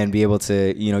guys and be able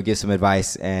to, give some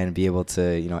advice and be able to,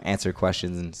 answer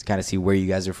questions and kind of see where you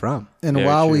guys are from. And Very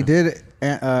while we true. did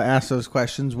ask those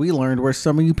questions, we learned where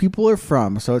some of you people are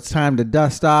from. So it's time to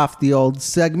dust off the old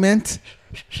segment.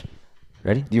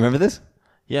 Ready? Do you remember this?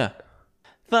 Yeah.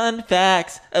 Fun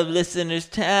facts of listeners'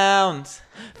 towns.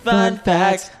 Fun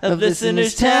facts of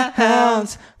listeners'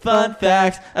 towns. Fun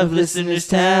facts of listeners'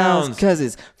 towns. Because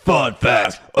it's fun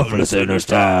facts of listeners'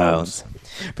 towns.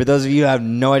 For those of you who have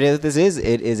no idea what this is,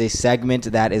 it is a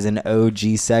segment that is an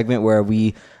OG segment where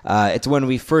it's when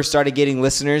we first started getting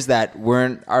listeners that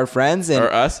weren't our friends and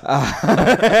Or us.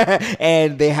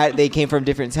 and they came from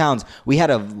different towns. We had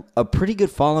a pretty good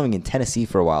following in Tennessee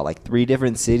for a while, like 3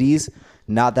 different cities,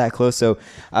 not that close. So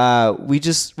we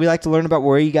like to learn about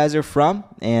where you guys are from,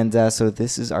 and so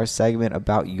this is our segment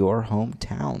about your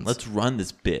hometowns. Let's run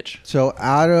this bitch. So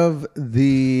out of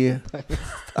the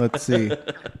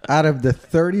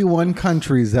 31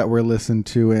 countries that we're listened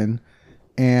to in,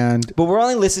 But we're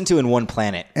only listened to in one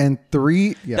planet. and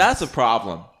 3, yes, That's a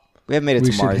problem. We haven't made it we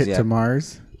to should Mars hit yet. to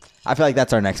Mars. I feel like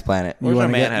that's our next planet. Where's our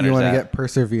manhunters You want to at? get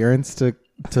Perseverance to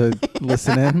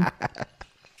listen in?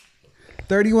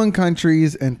 31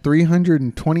 countries and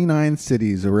 329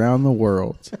 cities around the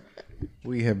world.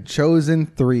 We have chosen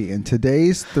 3, and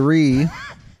today's 3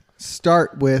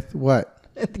 start with what?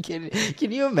 Can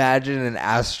you imagine an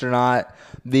astronaut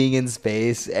being in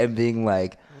space and being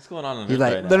like, What's going on? he's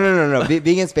like, no.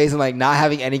 Being in space and like not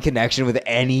having any connection with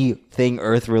anything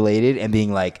Earth related and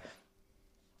being like,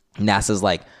 NASA's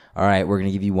like, all right, we're going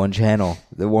to give you one channel,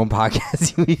 the one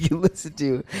podcast you can listen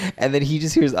to. And then he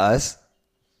just hears us.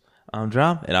 I'm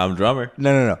drummer.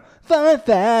 No. Fun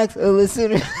facts,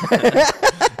 listener.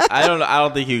 I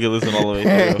don't think you can listen all the way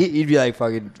through. He'd be like,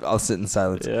 fucking, I'll sit in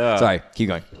silence. Yeah. Sorry, keep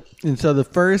going. And so the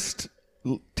first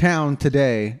town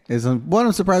today is one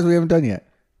I'm surprised we haven't done yet.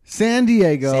 San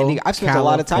Diego. I've spent a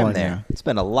lot of time California. there.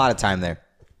 Spent a lot of time there.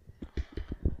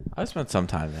 I spent some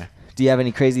time there. Do you have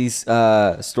any crazy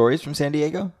stories from San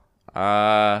Diego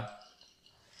I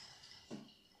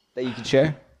that you can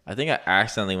share? think I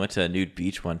accidentally went to a nude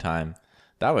beach one time.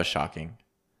 That was shocking.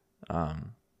 At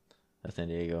San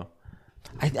Diego.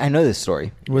 I know this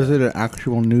story. Was it an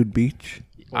actual nude beach?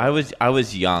 I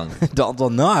was young. Don't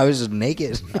know. I was just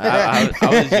naked. I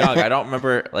was young. I don't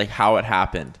remember how it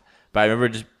happened, but I remember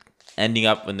just ending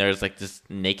up when there's just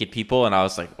naked people, and I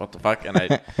was like, "What the fuck?"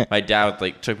 And my dad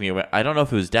took me away. I don't know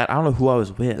if it was dad. I don't know who I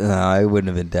was with. No, it wouldn't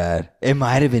have been dad. It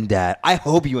might have been dad. I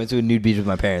hope you went to a nude beach with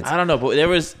my parents. I don't know, but it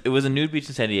was a nude beach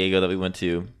in San Diego that we went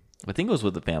to. I think it was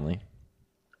with the family.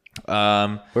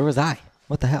 Where was I?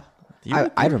 What the hell? You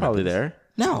were I remember probably this. there.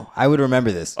 No, I would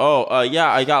remember this. Oh, yeah,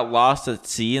 I got lost at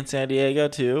sea in San Diego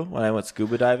too when I went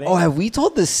scuba diving. Oh, have we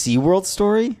told the SeaWorld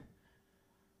story?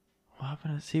 What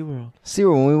happened at SeaWorld?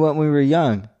 SeaWorld when we went when we were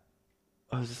young.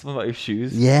 Oh, is this one about your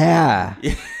shoes? Yeah.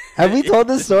 Have we told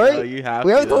this story? No, you have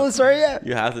we haven't to. told the story yet?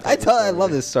 You have to tell the I story.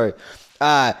 love this story.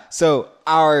 So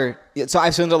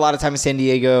I've spent a lot of time in San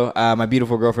Diego. My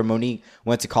beautiful girlfriend Monique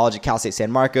went to college at Cal State San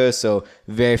Marcos, so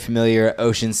very familiar.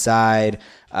 Oceanside,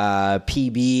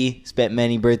 PB, spent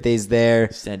many birthdays there.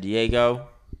 San Diego.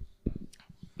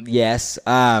 Yes,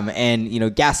 and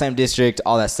Gaslamp District,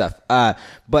 all that stuff.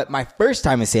 But my first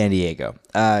time in San Diego,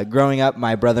 growing up,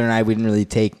 my brother and I, we didn't really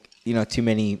take too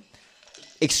many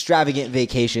extravagant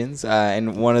vacations,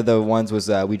 and one of the ones was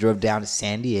we drove down to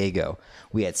San Diego.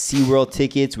 We had SeaWorld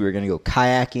tickets. We were gonna go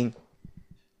kayaking,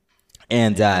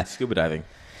 and Scuba diving.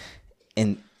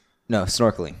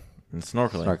 snorkeling. And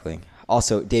snorkeling.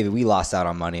 Also, David, we lost out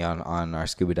on money on our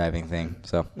scuba diving thing,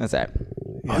 so that's that.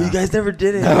 Oh, you guys never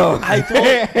did it. No. I told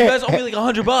you guys owe me like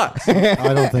 $100.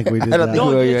 I don't think we did I don't that. think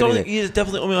No, owe you you anything. you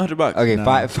definitely owe me $100. Okay,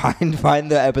 No. find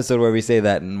the episode where we say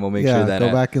that, and we'll make Yeah, sure that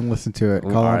go back and listen to it.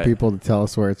 Call on Alright. people to tell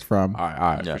us where it's from. All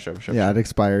right, Yeah. for sure. Yeah, it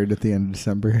expired at the end of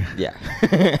December. Yeah.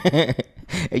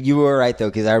 You were right, though,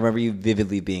 because I remember you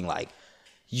vividly being like,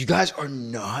 you guys are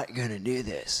not going to do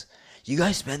this. You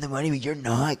guys spend the money, but you're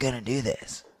not going to do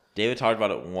this. David talked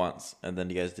about it once, and then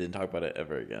you guys didn't talk about it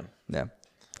ever again. Yeah.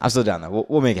 I'm still down, though.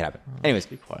 We'll make it happen. Anyways,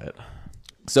 Be quiet.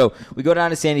 so we go down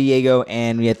to San Diego,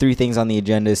 and we had 3 things on the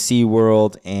agenda: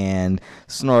 SeaWorld and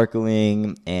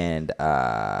snorkeling and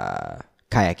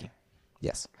kayaking.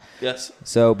 Yes. Yes.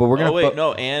 So, but we're going to...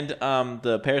 and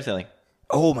the parasailing.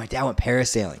 Oh, my dad went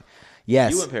parasailing.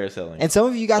 Yes. You went parasailing. And some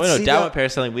of you got to see Dad that. went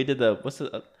parasailing. We did Dad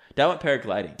went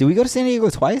paragliding. Did we go to San Diego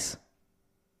twice?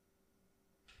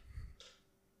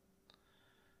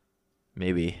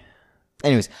 Maybe.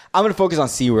 Anyways, I'm going to focus on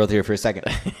SeaWorld here for a second.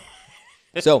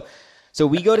 So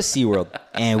we go to SeaWorld,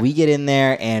 and we get in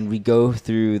there, and we go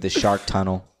through the shark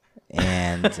tunnel.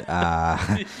 And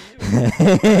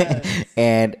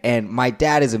and my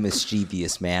dad is a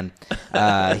mischievous man.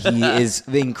 He is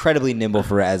incredibly nimble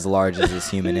for as large as this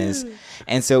human is.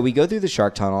 And so we go through the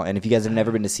shark tunnel. And if you guys have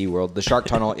never been to SeaWorld, the shark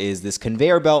tunnel is this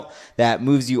conveyor belt that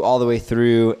moves you all the way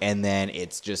through. And then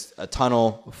it's just a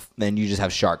tunnel. Then you just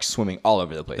have sharks swimming all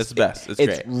over the place. It's the best. It's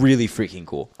It's great. really freaking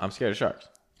cool. I'm scared of sharks.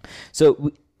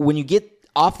 So when you get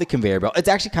off the conveyor belt, it's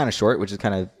actually kind of short, which is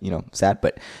kind of, sad.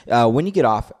 But when you get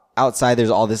off, outside there's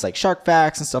all this like shark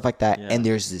facts and stuff like that. Yeah. And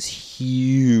there's this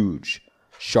huge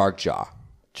shark jaw.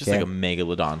 Just Okay? like a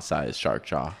megalodon-sized shark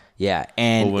jaw. Yeah.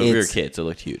 And Well, when we were it's, kids, it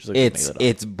looked huge. It looked like a megalodon.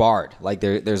 it's barred. Like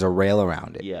there's a rail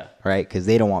around it. Yeah. Right? Because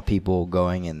they don't want people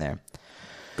going in there.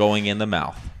 Going in the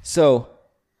mouth. So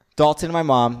Dalton and my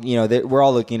mom, we're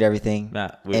all looking at everything.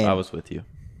 Matt, And I was with you.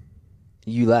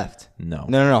 You left. No.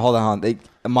 No. Hold on.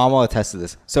 Mom will attest to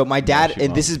this. So my dad, she and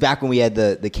won't. this is back when we had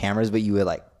the cameras, but you would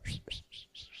like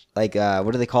what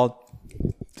are they called?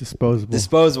 Disposable.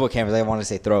 Disposable cameras. I want to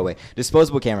say throwaway.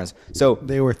 Disposable cameras. So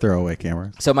They were throwaway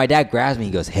cameras. my dad grabs me.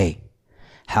 He goes, "Hey,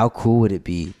 how cool would it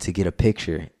be to get a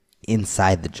picture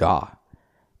inside the jaw?"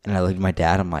 And I looked at my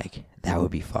dad. I'm like, "That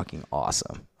would be fucking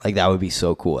awesome. Like that would be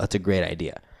so cool. That's a great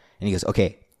idea." And he goes,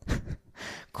 "Okay,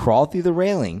 crawl through the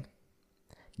railing,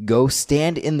 go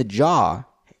stand in the jaw,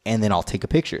 and then I'll take a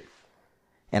picture."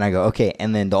 And I go, "Okay."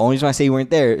 And then the only reason I say you weren't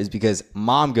there is because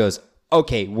Mom goes,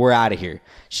 "Okay, we're out of here."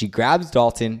 She grabs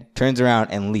Dalton, turns around,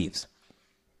 and leaves.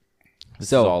 This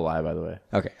So is all a lie, by the way.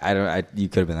 okay, you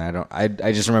could have been there.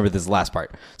 I just remember this last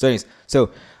part. So anyways,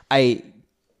 I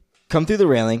come through the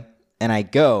railing and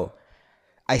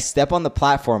I step on the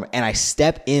platform and I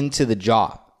step into the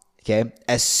jaw. Okay.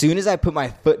 As soon as I put my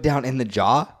foot down in the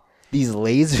jaw, these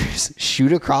lasers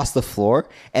shoot across the floor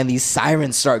and these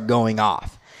sirens start going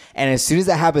off. And as soon as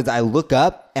that happens, I look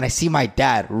up and I see my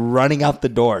dad running out the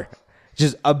door,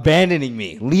 just abandoning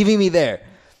me, leaving me there.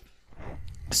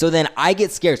 So then I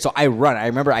get scared. So I run. I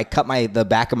remember I cut the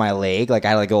back of my leg. Like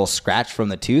I had like a little scratch from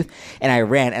the tooth. And I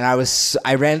ran. And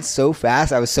I ran so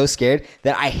fast. I was so scared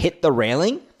that I hit the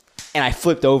railing and I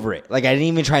flipped over it. Like I didn't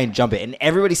even try and jump it. And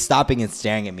everybody's stopping and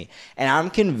staring at me. And I'm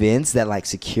convinced that like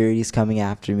security's coming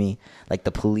after me. Like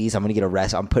the police. I'm going to get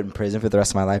arrested. I'm put in prison for the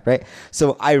rest of my life, right?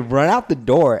 So I run out the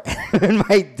door. And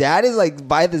my dad is like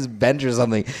by this bench or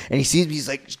something. And he sees me. He's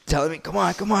like telling me, come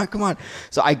on.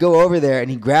 So I go over there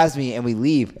and he grabs me and we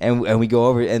leave. And we go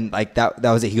over and like that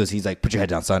was it. He's like, put your head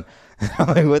down, son. I'm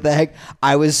like, what the heck?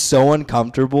 I was so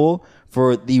uncomfortable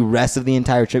for the rest of the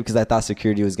entire trip because I thought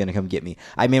security was going to come get me.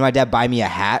 I made my dad buy me a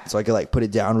hat so I could like put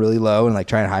it down really low and like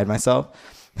try and hide myself.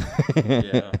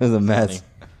 Yeah, It was a mess.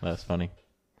 That's funny.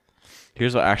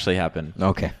 Here's what actually happened.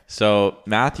 Okay. So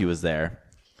Matthew was there.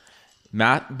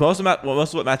 Most of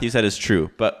what Matthew said is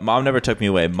true, but Mom never took me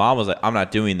away. Mom was like, I'm not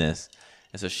doing this.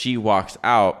 And so she walks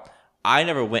out. I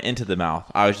never went into the mouth.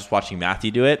 I was just watching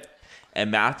Matthew do it. And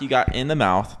Matthew got in the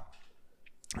mouth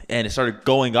and it started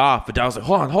going off. But I was like,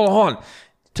 hold on.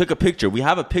 Took a picture. We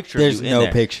have a picture There's of you in no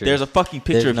there. picture. There's a fucking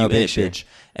picture There's of you no in it, picture. bitch.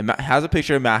 And has a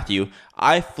picture of Matthew.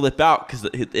 I flip out because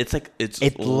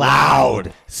it's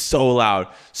loud. So loud.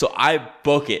 So I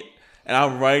book it. And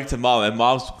I'm running to Mom, and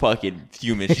Mom's fucking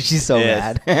fuming. She's so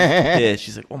mad. Yeah,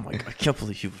 she's like, "Oh my god, I can't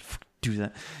believe you would do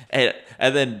that."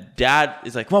 And then Dad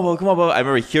is like, "Come on, Bo." I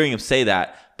remember hearing him say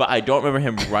that, but I don't remember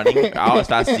him running out as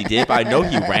fast as he did. But I know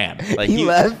he ran. Like He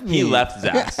left me. He left his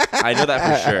ass. I know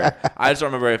that for sure. I just don't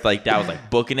remember if like Dad was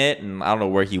like booking it, and I don't know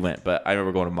where he went. But I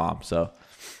remember going to Mom. So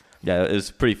yeah, it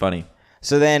was pretty funny.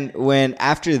 So then,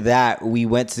 after that, we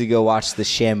went to go watch the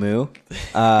Shamu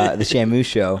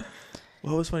show.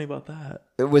 What was funny about that?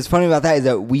 What's funny about that is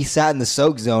that we sat in the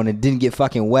soak zone and didn't get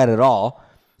fucking wet at all.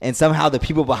 And somehow the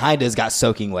people behind us got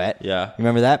soaking wet. Yeah. You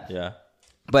remember that? Yeah.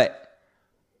 But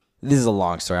this is a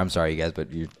long story. I'm sorry, you guys, but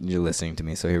you're listening to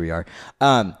me, so here we are.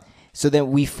 So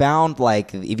then we found,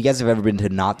 like, if you guys have ever been to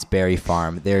Knott's Berry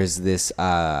Farm, there's this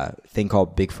thing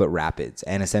called Bigfoot Rapids.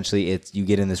 And essentially, you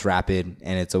get in this rapid,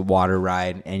 and it's a water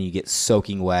ride, and you get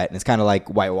soaking wet. And it's kind of like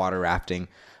whitewater rafting,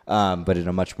 but in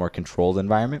a much more controlled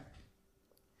environment.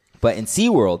 But in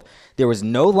SeaWorld, there was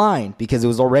no line because it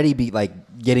was already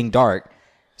getting dark.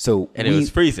 So it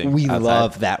was freezing We outside.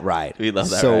 love that ride. We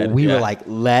love that so ride. we Yeah. were like,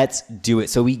 let's do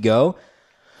it. So we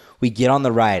get on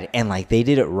the ride, and like they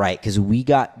did it right because we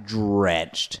got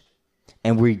drenched.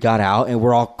 And we got out, and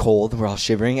we're all cold, and we're all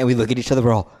shivering, and we look at each other,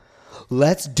 we're all,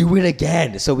 let's do it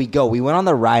again. So we go. We went on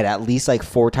the ride at least like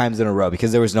 4 times in a row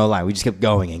because there was no line. We just kept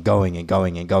going and going and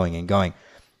going and going and going.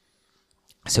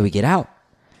 So we get out.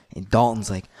 And Dalton's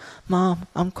like, Mom,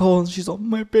 I'm cold. And she's like,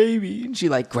 my baby. And she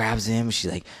like grabs him. She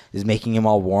like is making him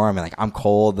all warm. And like, I'm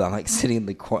cold. I'm like sitting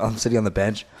on the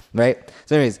bench. Right.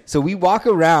 So anyways, so we walk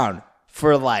around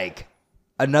for like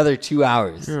another 2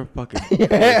 hours. You're a fucking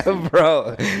Yeah,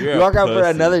 bro. You're We walk a around for pussy.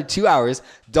 another 2 hours.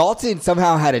 Dalton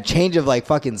somehow had a change of like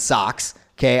fucking socks.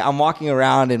 Okay. I'm walking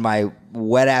around in my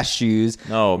wet ass shoes.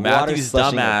 No, Water Matthew's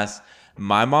slushing dumbass.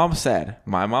 My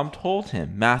mom told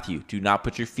him, Matthew, do not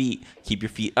put your feet, keep your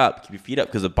feet up,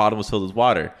 because the bottom was filled with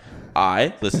water.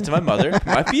 I listened to my mother, put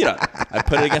my feet up. I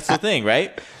put it against the thing,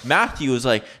 right? Matthew was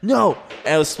like, no,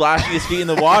 and I was splashing his feet in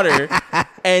the water,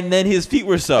 and then his feet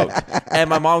were soaked. And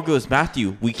my mom goes,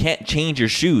 Matthew, we can't change your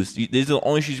shoes. These are the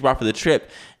only shoes you brought for the trip.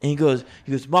 And he goes,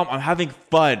 Mom, I'm having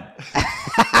fun.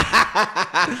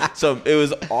 So it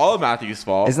was all of Matthew's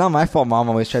fault. It's not my fault. Mom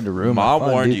always tried to ruin my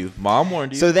fun, warned dude. you. Mom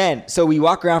warned you. So we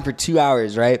walk around for 2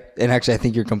 hours, right? And actually, I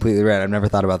think you're completely right. I've never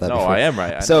thought about that No, before. I am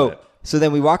right. I know So that.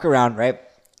 then we walk around, right?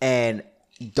 And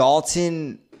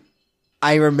Dalton,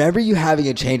 I remember you having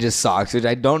a change of socks, which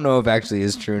I don't know if actually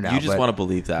is true now. You just want to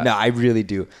believe that. No, I really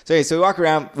do. So we walk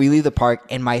around, we leave the park,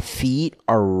 and my feet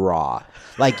are raw.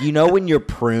 Like, you know when you're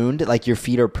pruned, like your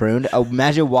feet are pruned?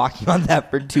 Imagine walking on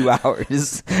that for 2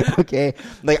 hours, okay?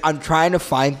 Like, I'm trying to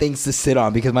find things to sit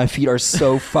on because my feet are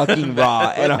so fucking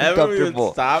raw and Whenever we would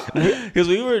uncomfortable. stop, because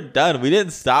we were done. We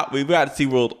didn't stop. We were at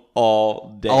SeaWorld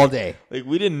all day. All day. Like,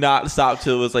 we did not stop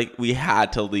till it was like we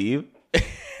had to leave.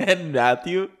 And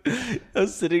Matthew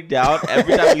was sitting down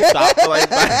every time we stopped for like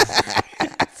 5 seconds.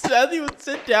 Matthew would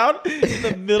sit down in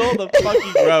the middle of the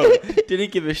fucking road.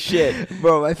 Didn't give a shit.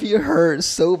 Bro, my feet hurt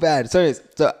so bad. So anyways,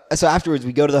 so afterwards,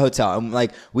 we go to the hotel. And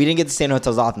like, we didn't get to stay in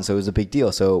hotels often, so it was a big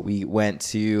deal. So we went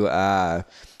to, I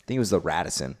think it was the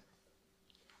Radisson.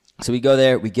 So we go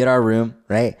there, we get our room,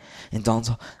 right? And Dawn's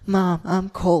like, Mom, I'm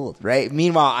cold, right?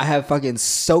 Meanwhile, I have fucking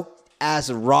soaked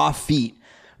ass raw feet,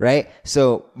 right?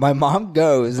 So my mom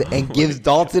goes and gives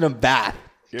Dalton a bath.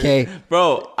 Okay.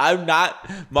 Bro,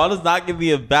 Mom does not give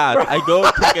me a bath. I go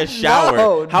take a shower.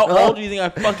 No, How no. old do you think I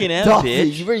fucking am, Dalton,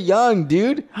 bitch? you were young,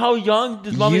 dude. How young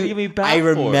does Mom give me a bath I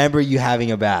for? remember you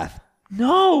having a bath.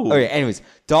 No. Okay, anyways,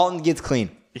 Dalton gets clean.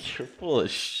 You're full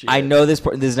of shit. I know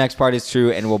this next part is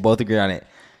true, and we'll both agree on it.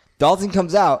 Dalton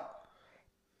comes out,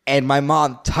 and my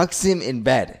mom tucks him in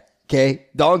bed. Okay?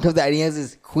 Dalton comes out, and he has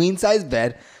this queen-size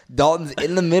bed. Dalton's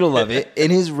in the middle of it,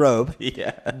 in his robe,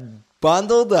 Yeah.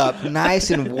 bundled up, nice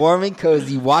and warm and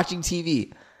cozy, watching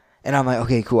TV. And I'm like,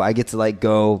 okay, cool. I get to like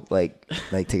go like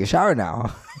take a shower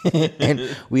now.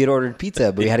 and we had ordered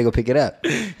pizza, but we had to go pick it up.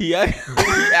 He acts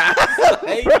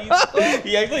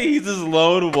like he's this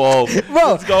lone wolf.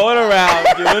 Bro. He's going around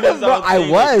doing his Bro, own I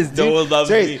thing. was, No dude. one loves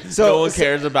Sorry, me. No one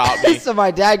cares about me. So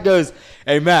my dad goes,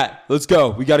 "Hey Matt, let's go.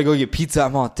 We got to go get pizza."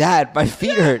 I'm all, "Dad, my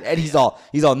feet hurt." And he's all,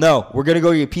 "No, we're gonna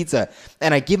go get pizza."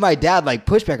 And I give my dad like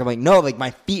pushback. I'm like, "No, like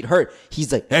my feet hurt."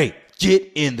 He's like, "Hey,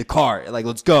 get in the car. Like,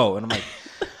 let's go." And I'm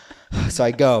like, so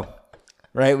I go.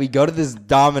 Right, we go to this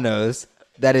Domino's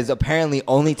that is apparently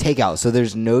only takeout, so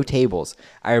there's no tables.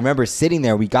 I remember sitting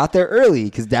there. We got there early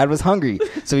because Dad was hungry,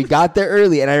 so we got there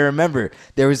early. And I remember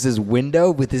there was this window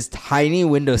with this tiny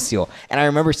window seal, and I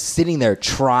remember sitting there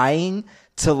trying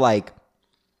to like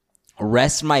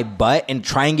rest my butt and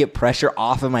try and get pressure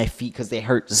off of my feet because they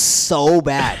hurt so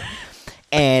bad.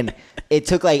 And it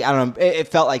took like, I don't know, it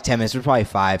felt like 10 minutes. It was probably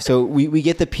 5. So we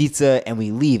get the pizza and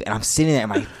we leave, and I'm sitting there and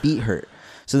my feet hurt.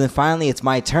 So then finally it's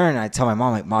my turn. And I tell my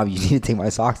mom, like, "Mom, you need to take my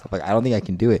socks off." Like, I don't think I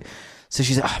can do it. So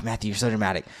she's like, "Oh, Matthew, you're so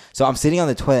dramatic." So I'm sitting on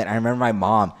the toilet, and I remember my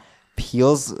mom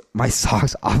peels my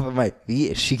socks off of my feet,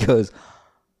 and she goes,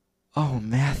 "Oh,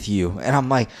 Matthew." And I'm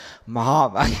like,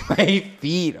 "Mom, my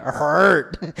feet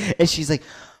hurt." And she's like,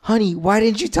 "Honey, why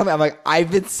didn't you tell me?" I'm like,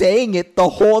 "I've been saying it the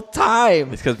whole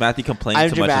time." It's because Matthew complains I'm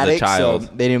too much as dramatic, a child. so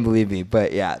they didn't believe me.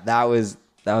 But yeah, that was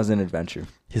an adventure.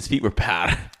 His feet were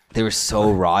bad. They were so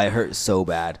raw. It hurt so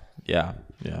bad. Yeah.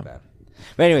 But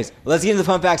anyways, let's get into the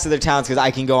fun facts of their towns because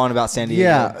I can go on about San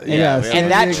Diego. Yeah. San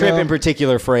And that Diego. trip in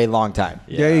particular for a long time.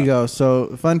 There you go.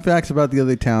 So, fun facts about the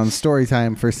other towns. Story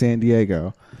time for San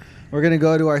Diego. We're going to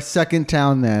go to our second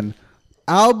town then.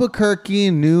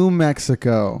 Albuquerque, New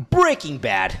Mexico. Breaking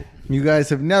Bad. You guys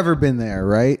have never been there,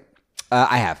 right?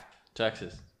 I have.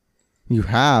 Texas. You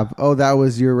have. Oh, that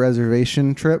was your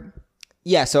reservation trip?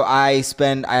 Yeah, so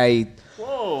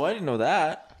Whoa, I didn't know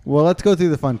that. Well, let's go through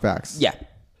the fun facts. yeah.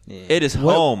 It is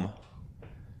home.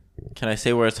 Can I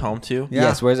say where it's home to? Yeah.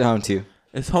 Yes, where's it home to?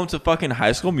 It's home to fucking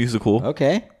High School Musical.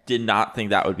 Okay. Did not think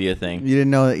that would be a thing. You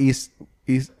didn't know that East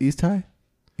High?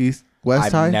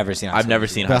 West High? I've never seen I've never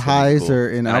seen The High School highs Musical, are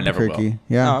in and I never will. Albuquerque.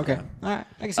 Yeah. Oh, okay. All right.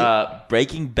 I can see it.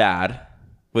 Breaking Bad,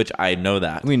 which I know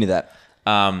that. We knew that.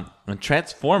 And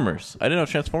Transformers. I didn't know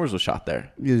Transformers was shot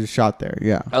there. You just shot there.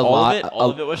 Yeah.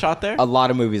 All of it was shot there? A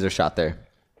lot of movies are shot there.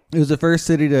 It was the first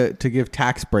city to give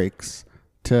tax breaks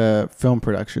to film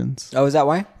productions. Oh, is that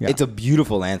why? Yeah. It's a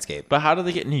beautiful landscape. But how did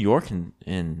they get New York in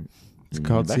It's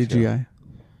called New Mexico? CGI.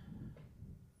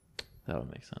 That would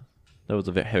make sense. That was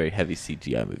a very heavy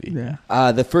CGI movie.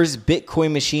 Yeah. The first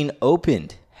Bitcoin machine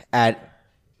opened at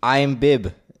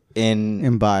IMBIB in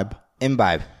Imbibe.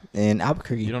 Imbibe in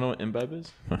Albuquerque. You don't know what imbibe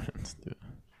is? Let's do it.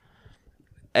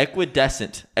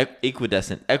 Equidistant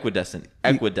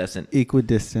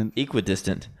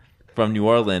from New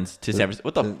Orleans to San Francisco.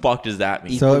 What the fuck does that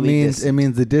mean? So Equally it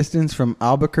means the distance from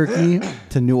Albuquerque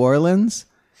to New Orleans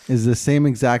is the same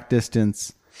exact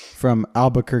distance from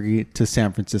Albuquerque to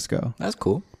San Francisco. That's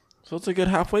cool. So it's a good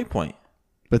halfway point.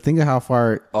 But think of how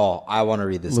far Oh, I want to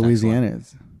read this. Louisiana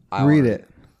is. I Read wanna- it.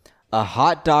 A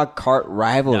hot dog cart Now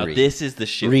rivalry this is the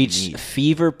shit we reached need.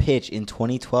 fever pitch in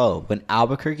 2012 when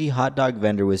Albuquerque hot dog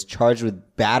vendor was charged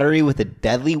with battery with a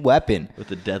deadly weapon With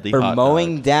a deadly for hot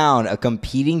mowing dog. down a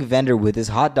competing vendor with his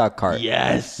hot dog cart.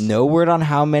 Yes. No word on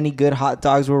how many good hot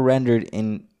dogs were rendered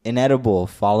inedible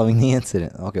following the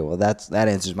incident. Okay, well that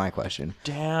answers my question.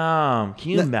 Damn.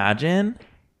 Can you imagine?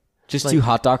 Just two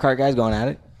hot dog cart guys going at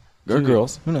it, or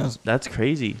girls? Who knows? That's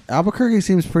crazy. Albuquerque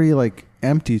seems pretty like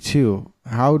empty too.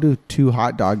 How do two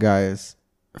hot dog guys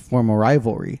form a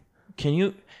rivalry?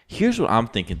 Here's what I'm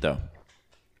thinking though.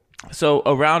 So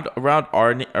around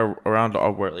our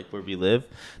where we live,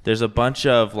 there's a bunch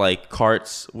of like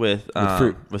carts with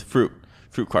fruit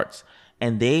carts,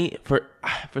 and they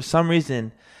for some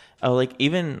reason, like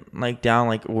even like down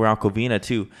like around Covina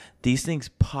too, these things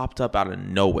popped up out of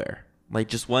nowhere, like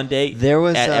just one day There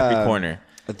was at every corner.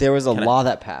 There was a law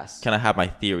that passed. Can I have my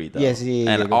theory though? Yes, yeah,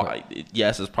 And go for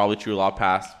yes, it's probably true. Law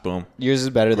passed. Boom. Yours is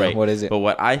better than Right. what is it? But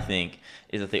what I think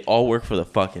is that they all work for the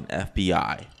fucking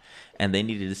FBI, and they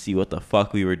needed to see what the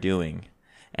fuck we were doing,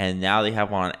 and now they have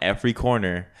one on every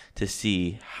corner to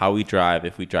see how we drive,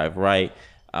 if we drive right,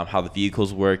 how the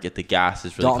vehicles work, if the gas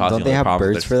is really causing don't they other have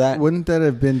problems. birds for that? Wouldn't that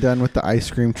have been done with the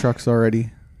ice cream trucks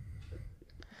already?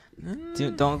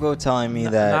 Dude, don't go telling me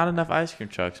Not that enough ice cream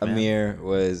trucks, man. Amir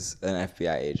was an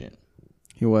FBI agent.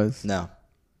 He was. No.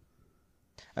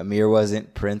 Amir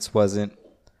wasn't. Prince wasn't.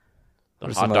 The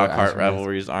What are hot some dog other cart ice cream guys?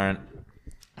 rivalries aren't.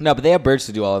 No, but they have birds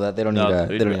to do all of that. They don't No, need.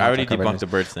 They don't need I already hot dog cart debunked the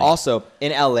birds thing. Also,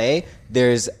 in LA,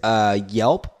 there's a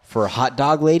Yelp for a hot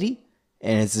dog lady,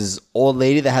 and it's this old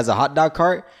lady that has a hot dog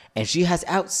cart, and she has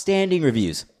outstanding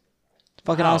reviews.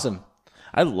 Fucking Wow. awesome.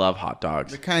 I love hot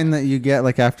dogs. The kind that you get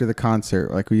like after the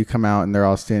concert, like where you come out and they're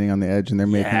all standing on the edge and they're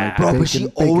making like Bro, bacon, but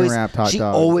she wrapped hot she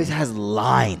dogs. always has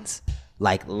lines.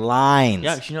 Like lines.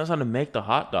 Yeah, she knows how to make the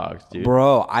hot dogs, dude.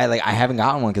 Bro, I haven't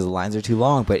gotten one because the lines are too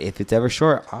long. But if it's ever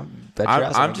short, I'm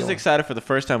just excited for the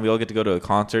first time we all get to go to a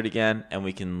concert again, and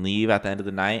we can leave at the end of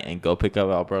the night and go pick up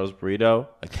Alberto's burrito,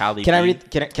 a Cali. Can I read?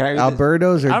 Can I read?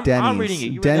 Alberto's or I'm Denny's? reading it.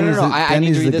 You read Denny's, No. I need Denny's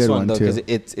to is read a this good one though too.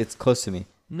 because it's close to me.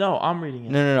 No, I'm reading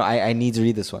it. No. I need to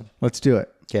read this one. Let's do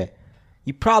it. Okay.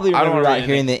 You probably I don't remember wanna about read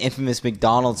hearing the infamous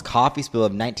McDonald's coffee spill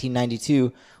of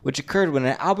 1992, which occurred when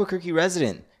an Albuquerque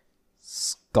resident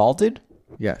scalded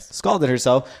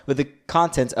herself with the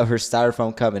contents of her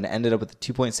styrofoam cup and ended up with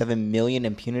 $2.7 million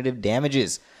in punitive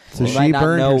damages. So You might she not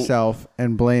burned know- herself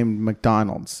and blamed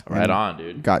McDonald's. Right and on,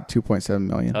 dude. Got 2.7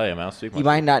 million. Hell yeah, man. I'll speak You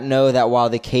might not know that while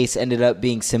the case ended up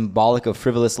being symbolic of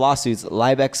frivolous lawsuits,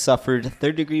 Liebeck suffered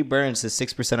third-degree burns to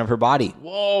 6% of her body.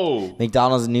 Whoa.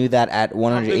 McDonald's knew that at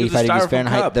 185 degrees styrofoam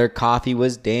Fahrenheit, cup? their coffee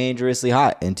was dangerously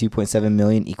hot, and 2.7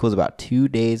 million equals about 2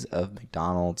 days of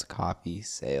McDonald's coffee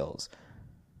sales.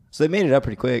 So they made it up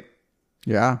pretty quick.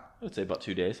 Yeah. I would say about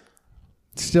 2 days.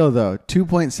 Still though,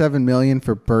 2.7 million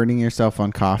for burning yourself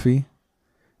on coffee.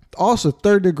 Also,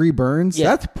 3rd-degree burns. Yeah.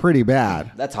 That's pretty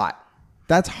bad. That's hot.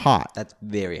 That's hot. That's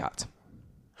very hot.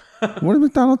 What is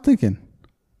McDonald's thinking?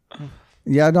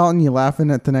 Yeah, Dalton, you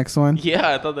laughing at the next one? Yeah,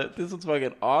 I thought that this was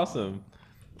fucking awesome.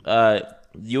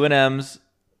 UNM's,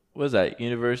 what is that?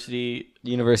 University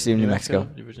The University of New Mexico.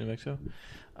 University of New Mexico.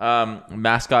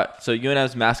 Mascot. So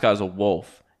UNM's mascot is a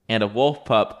wolf. And a wolf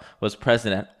pup was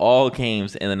present at all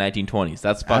games in the 1920s.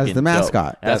 That's fucking the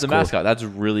mascot. Dope. As the cool. mascot. That's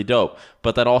really dope.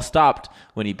 But that all stopped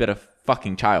when he bit a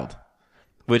fucking child,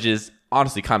 which is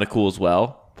honestly kind of cool as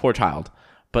well. Poor child.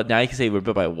 But now you can say we're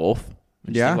bit by a wolf.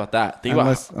 Just Yeah. Think about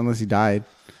that. Unless he died.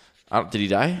 Did he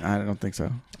die? I don't think so.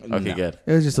 Okay, good.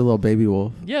 It was just a little baby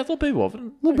wolf. Yeah, it's a little baby wolf.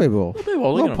 Little baby wolf. Little baby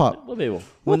wolf. Little Look at pup. him. Little baby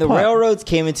wolf. When the What part? railroads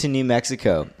came into New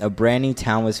Mexico, a brand new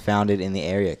town was founded in the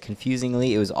area.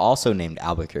 Confusingly, it was also named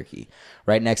Albuquerque,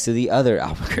 right next to the other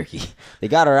Albuquerque. They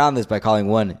got around this by calling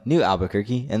one New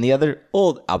Albuquerque and the other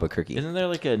Old Albuquerque. Isn't there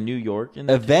like a New York in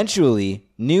there? Eventually,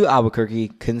 New Albuquerque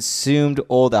consumed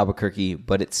Old Albuquerque,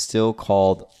 but it's still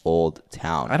called Old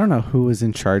Town. I don't know who was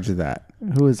in charge of that.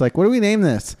 Who was like, what do we name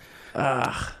this?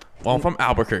 Well, I'm from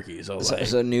Albuquerque, so like,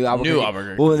 So New Albuquerque. New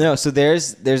Albuquerque. Well, no. So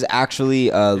there's actually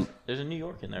There's a New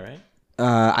York in there, right?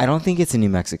 I don't think it's in New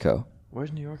Mexico.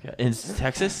 Where's New York at? In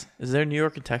Texas? Is there New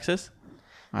York in Texas?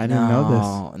 I didn't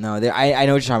know this. No, I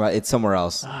know what you're talking about. It's somewhere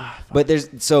else. But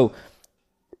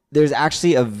there's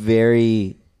actually a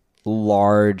very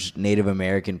large Native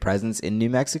American presence in New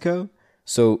Mexico.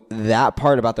 So that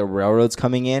part about the railroads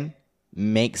coming in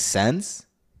makes sense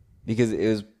because it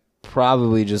was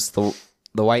probably just the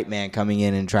white man coming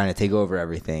in and trying to take over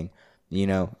everything, you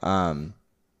know.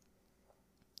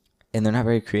 And they're not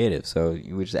very creative, so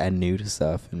you would just add new to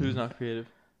stuff. And Who's not creative?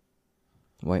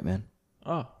 white man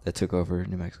Oh, that took over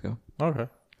New Mexico, okay.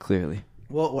 clearly.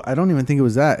 Well, I don't even think it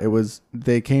was that. It was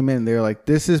they came in. They were like,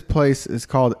 "This place is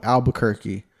called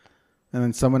Albuquerque," and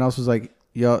then someone else was like,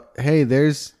 "Yo, hey,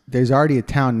 there's already a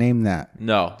town named that."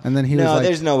 No. And then he was No, like,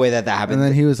 there's no way that happened. and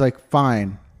then he was like,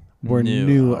 "Fine, we're New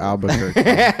New Albuquerque."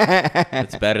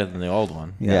 It's better than the old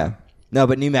one. Yeah. No,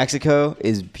 but New Mexico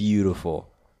is beautiful.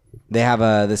 They have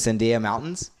the Sandia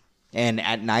Mountains, and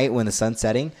at night when the sun's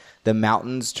setting, the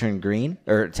mountains turn green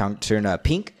or turn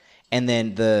pink, and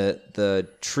then the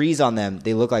trees on them,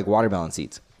 they look like watermelon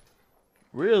seeds.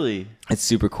 Really? It's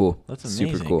super cool. That's Super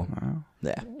amazing. cool.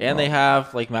 Yeah. And they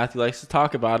have, like Matthew likes to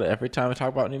talk about it every time I talk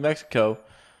about New Mexico,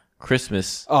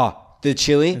 Christmas. Oh, the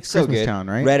chili, It's so Christmas good. Town,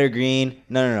 right? Red or green?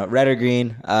 No, red or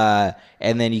green. And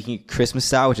then you can get Christmas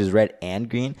style, which is red and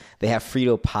green. They have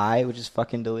Frito pie, which is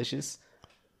fucking delicious.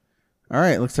 All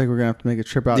right, looks like we're gonna have to make a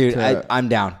trip out. Dude, to, I'm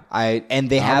down. And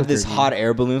they have this Albuquerque. hot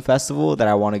air balloon festival that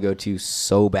I want to go to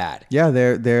so bad. yeah,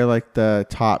 they're like the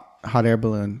top hot air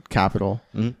balloon capital.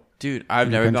 Dude, I've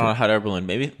never gone on a hot air balloon.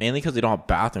 Mainly because they don't have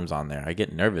bathrooms on there. I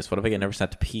get nervous. What if I get nervous and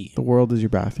have to pee? The world is your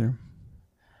bathroom.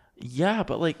 Yeah,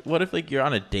 but like, what if like you're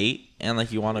on a date and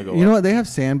like you want to go? You know what? They have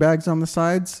sandbags on the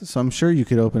sides, so I'm sure you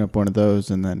could open up one of those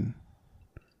and then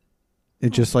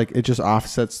it just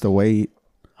offsets the weight.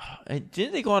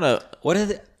 Didn't they go on a? What are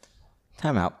the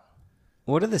time out?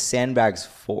 What are the sandbags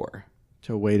for?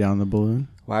 To weigh down the balloon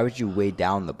Why would you weigh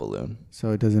down the balloon?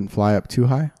 so it doesn't fly up too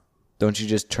high. Don't you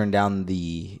just turn down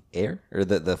the air or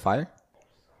the fire?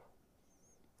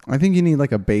 I think you need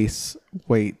like a base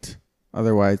weight,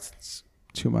 otherwise it's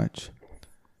too much.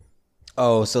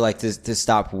 Oh, so like to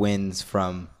stop winds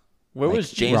from. Where Like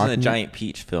was James and the Rocky- Giant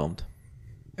Peach filmed?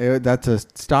 That's a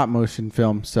stop motion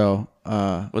film. So,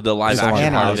 With the live It's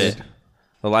action part of animated. it.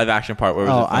 The live action part. Where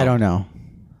was it I filmed? don't know.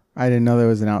 I didn't know there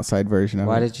was an outside version of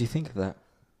Why it. did you think of that?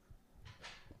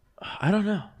 I don't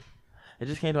know. It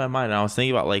just came to my mind, and I was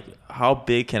thinking about like how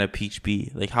big can a peach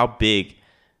be? Like how big?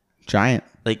 Giant.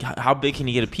 Like how big can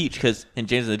you get a peach? Because in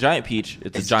James and the Giant Peach,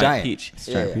 it's a It's giant, giant. peach. It's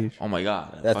a giant Yeah. peach. Oh my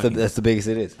god, That's the biggest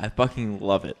it is. I fucking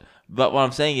love it. But what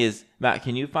I'm saying is, Matt,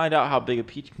 can you find out how big a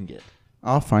peach can get?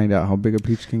 I'll find out how big a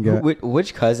peach can get.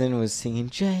 Which cousin was singing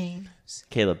James?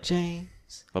 Caleb, James,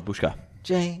 Babushka.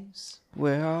 James,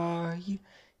 where are you?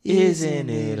 Wonderful?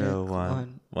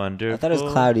 I thought it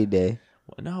was Cloudy Day.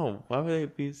 No, why would they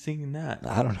be singing that?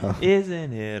 I don't know.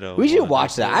 Isn't it a We should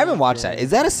watch that. I haven't watched wonderful that.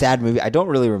 Is that a sad movie? I don't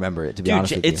really remember it, to be Dude,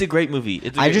 honest with it's you. a great movie.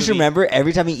 It's a I great just movie. remember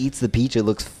every time he eats the peach, it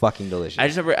looks fucking delicious. I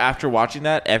just remember after watching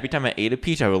that, every time I ate a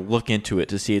peach, I would look into it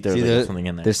to see if there was like, something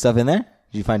in there. There's stuff in there?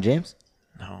 Did you find James?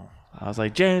 No, I was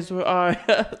like, James, where are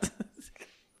you?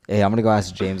 Hey, I'm gonna go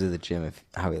ask James at the gym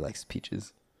how he likes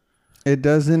peaches. It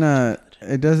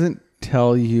doesn't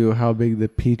tell you how big the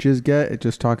peaches get. It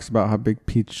just talks about how big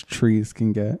peach trees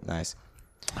can get. Nice.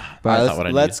 But That's not what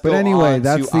I let's need. go But anyway, on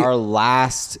that's to the- our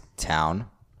last town,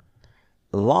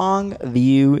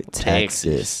 Longview,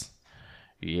 Texas.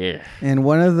 Yeah. And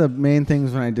one of the main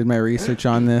things when I did my research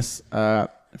on this,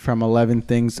 from 11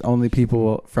 things only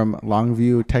people from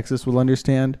Longview, Texas will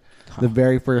understand. The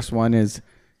very first one is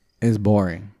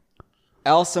boring.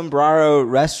 El Sombrero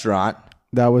Restaurant.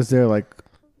 That was their like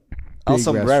El big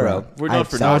Sombrero. restaurant. We're known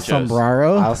for El nachos.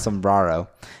 Sombrero. El Sombrero.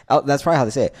 That's probably how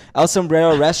they say it. El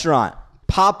Sombrero Restaurant.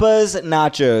 Papa's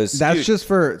Nachos. That's Dude, just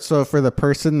for the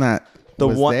person that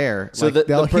was one- there. so Like, the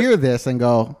they'll hear this and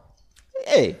go,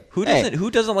 hey, Who hey.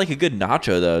 doesn't like a good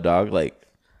nacho though, dog? Like,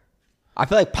 I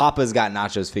feel like Papa's got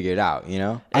nachos figured out, you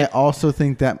know? I also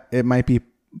think that it might be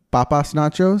papas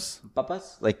nachos.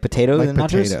 Papas? Like potatoes Like and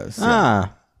nachos? potatoes, yeah.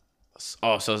 Ah.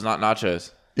 oh, so it's not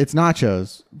nachos, It's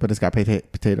nachos, but it's got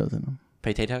potatoes in them.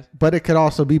 potatoes. But it could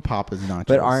also be papas nachos.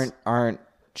 But aren't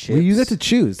chips? well, you get to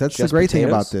choose. That's the just great thing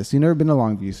potatoes? about this. You've never been to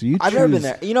Longview, so you choose I've never been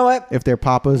there. You know what? if they're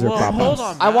papas or Well, papas. hold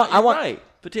on, I Matt, want- you're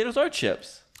right. Potatoes are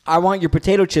chips. I want your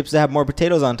potato chips to have more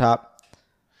potatoes on top.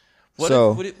 What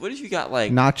So- if you got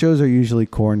like Nachos are usually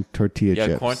corn tortilla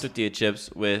chips. corn tortilla chips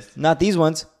with Not these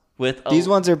ones. with These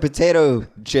ones are potato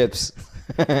chips.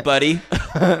 buddy?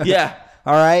 Yeah.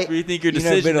 All right. What do you think your You've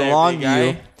never decision been to there, big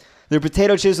Longview. guy? They're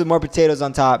potato chips with more potatoes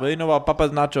on top. What do you know about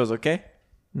Papa's nachos? Okay,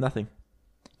 nothing.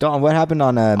 Don, what happened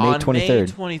on May On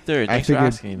 23rd? May 23rd. I Thanks for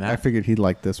asking me, figured. I Matt. figured he'd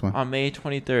like this one. On May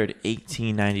 23rd,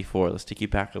 1894. Let's take you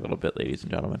back a little bit, ladies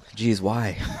and gentlemen. Jeez,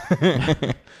 why?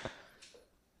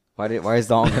 Why is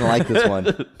Dalton gonna like this one?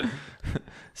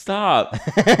 Stop.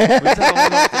 We're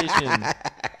telling one station.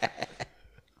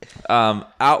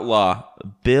 Outlaw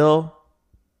Bill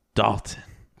Dalton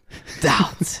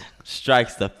Dalton.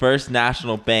 strikes the First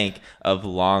National Bank of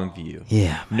Longview.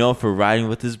 Yeah. Known for riding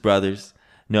with his brothers,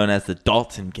 known as the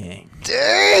Dalton Gang.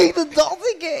 Dang, the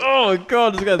Dalton gang. Oh my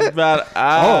god, this guy's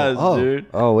badass, dude.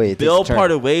 Oh wait, Bill this turn.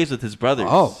 parted ways with his brothers.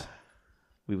 Oh.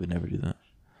 We would never do that.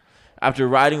 After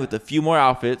riding with a few more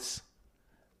outfits.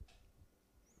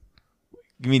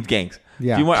 You mean gangs.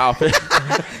 Yeah. A few more outfits.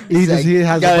 He has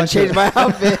a Gotta bunch change of, my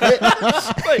outfit.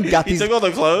 got he these, took all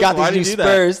the clothes. got Why these did new he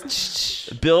do that?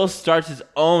 Spurs. Bill starts his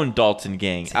own Dalton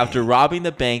gang. After robbing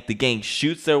the bank, the gang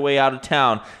shoots their way out of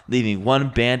town, leaving one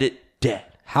bandit dead.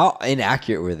 How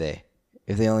inaccurate were they?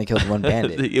 If they only killed one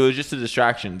bandit. It was just a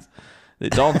distraction. The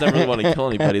Daltons never really want to kill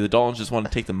anybody. The Daltons just want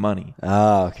to take the money.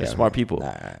 Oh, okay. They're smart people. All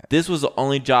right. This was the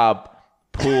only job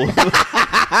pulled.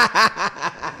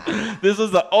 This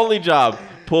was the only job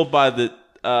pulled by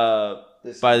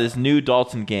this new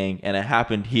Dalton gang, and it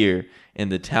happened here in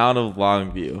the town of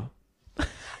Longview.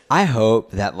 I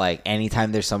hope that like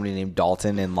anytime there's somebody named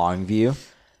Dalton in Longview,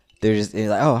 they're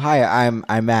like, oh hi, I'm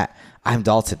Matt, I'm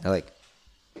Dalton. They're like,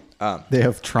 they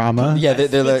have trauma. yeah, they're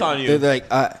spit like, on you. they're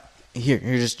like, here,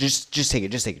 just take it,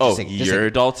 just take it, Oh, just take it. Just you're take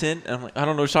it. Dalton? And I'm like, I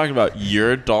don't know what you're talking about.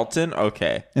 You're Dalton?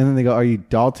 Okay. And then they go, "Are you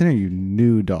Dalton or you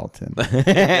new Dalton?"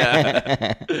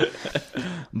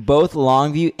 Both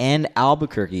Longview and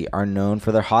Albuquerque are known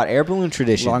for their hot air balloon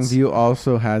traditions. Longview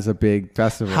also has a big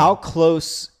festival. How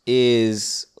close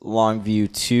is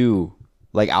Longview to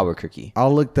like Albuquerque?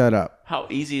 I'll look that up. How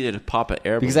easy is it to pop an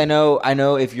air Because balloon? I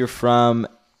know if you're from,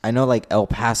 I know like El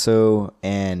Paso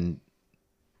and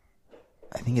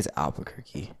I think it's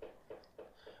Albuquerque.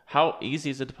 How easy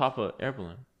is it to pop an air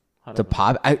balloon? Hot To air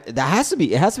pop, it has to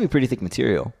be pretty thick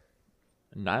material.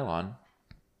 balloon. Nylon.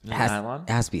 Is it It has, nylon?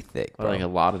 it has to be thick, Or bro. like a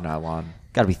lot of nylon.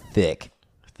 Gotta be thick,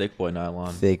 Thick boy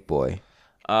nylon. thick boy.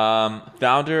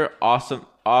 Founder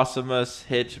Awesomus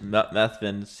Hitch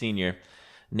Methvin Sr.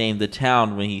 named the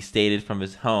town when he stated from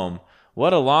his home,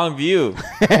 "What a long view."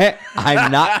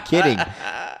 I'm not kidding.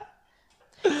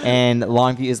 And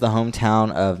Longview is the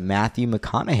hometown of Matthew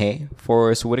McConaughey,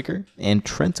 Forrest Whitaker, and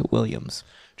Trent Williams.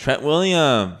 Trent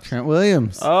Williams. Trent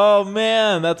Williams. Oh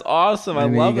man, that's awesome. I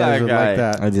knew love you guys that would guy. like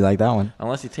that. I do like that one.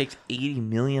 Unless he takes 80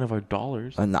 million of our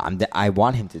dollars. No, I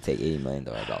want him to take $80 million.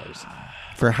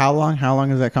 For how long? How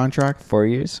long is that contract? 4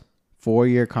 years.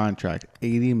 4-year contract.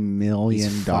 $80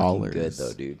 million. He's fucking good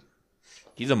though, dude.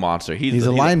 He's a monster. He's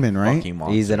a lineman, right? fucking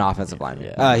monster. He's an offensive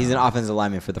lineman. Yeah. He's an offensive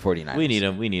lineman for the 49ers. We need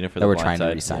him. We need him for That the we're blind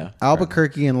trying to side. re-sign. Yeah.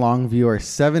 Albuquerque and Longview are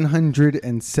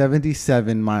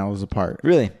 777 miles apart.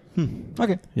 Really?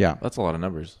 Okay. Yeah. That's a lot of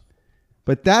numbers.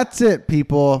 But that's it,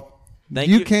 people. Thank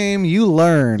you you. came, you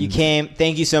learned. You came.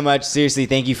 Thank you so much. Seriously,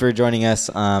 thank you for joining us.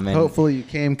 And Hopefully you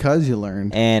came because you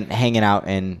learned. and hanging out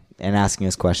and asking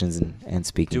us questions and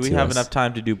speaking Do to we have us. enough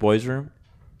time to do boys' room?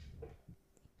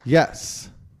 Yes,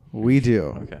 we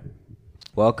do. Okay.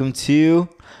 Welcome to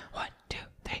 1, 2,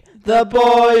 3, the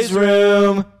boys'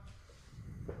 room.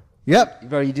 Yep.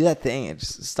 Bro, you do that thing and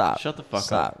just stop. Shut the fuck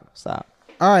Stop. Stop.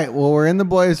 All right. Well, we're in the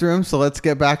boys' room, so let's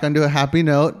get back onto a happy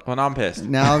note. Well, now I'm pissed.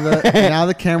 Now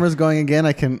the camera's going again.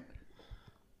 I can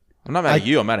I'm not mad at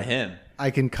you. I'm mad at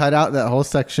him. cut out that whole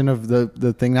section of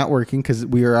the thing not working because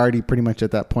we were already pretty much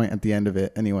at that point at the end of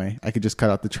it anyway. I could just cut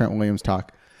out the Trent Williams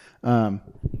talk.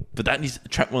 But that needs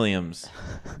Trent Williams.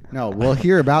 No, we'll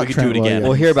hear about We could Trent do it again. Williams,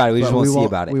 We'll hear about it. We just but won't see won't-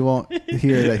 about it. We won't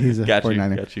hear that he's a Got you.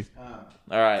 49er. Got you.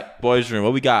 All right. Boys' room.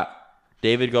 What we got?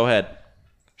 David, go ahead.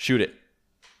 Shoot it.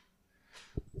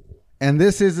 And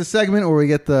this is the segment where we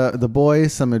get the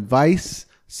boys some advice,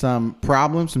 some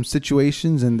problems, some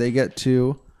situations, and they get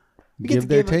to give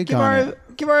their take on it.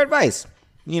 Give our advice.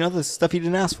 You know, the stuff you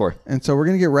didn't ask for. And so we're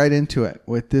going to get right into it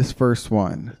with this first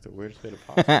one, The weirdest way to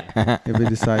possibly. if it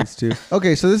decides to.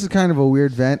 Okay, so this is kind of a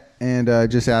weird vent and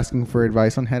just asking for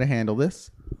advice on how to handle this.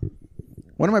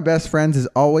 One of my best friends is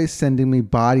always sending me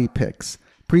body pics,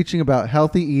 preaching about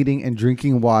healthy eating and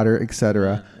drinking water,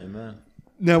 etc. Amen.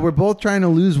 Now, we're both trying to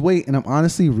lose weight, and I'm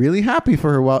honestly really happy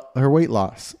for her weight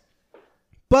loss.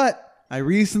 But I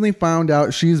recently found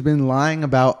out she's been lying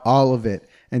about all of it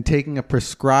and taking a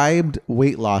prescribed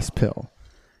weight loss pill.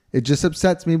 It just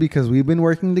upsets me because we've been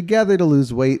working together to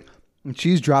lose weight, and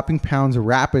she's dropping pounds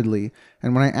rapidly.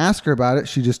 And when I ask her about it,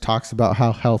 she just talks about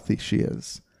how healthy she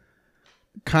is.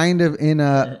 Kind of in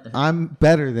a I'm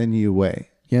better than you way,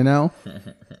 you know?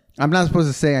 I'm not supposed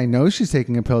to say I know she's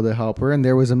taking a pill to help her, and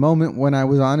there was a moment when I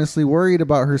was honestly worried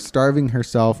about her starving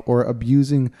herself or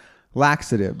abusing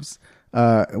laxatives,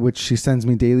 which she sends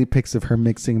me daily pics of her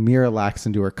mixing Miralax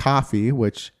into her coffee,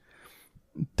 which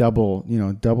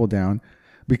double down,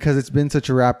 because it's been such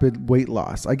a rapid weight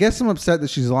loss. I guess I'm upset that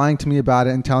she's lying to me about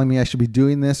it and telling me I should be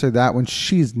doing this or that when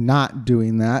she's not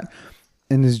doing that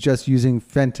and is just using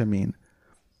phentamine.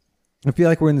 I feel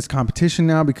like we're in this competition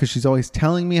now because she's always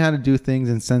telling me how to do things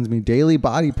and sends me daily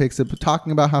body pics of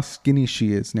talking about how skinny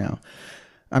she is now.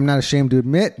 I'm not ashamed to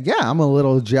admit, yeah, I'm a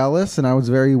little jealous and I was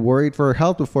very worried for her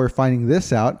health before finding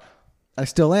this out. I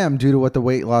still am due to what the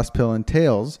weight loss pill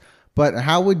entails. But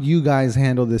how would you guys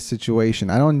handle this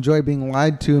situation? I don't enjoy being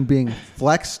lied to and being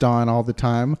flexed on all the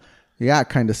time. Yeah, it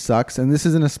kind of sucks. And this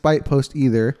isn't a spite post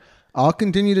either. I'll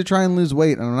continue to try and lose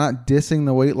weight, and I'm not dissing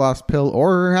the weight loss pill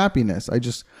or her happiness. I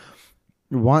just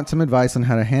want some advice on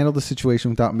how to handle the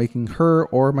situation without making her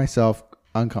or myself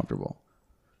uncomfortable.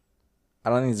 I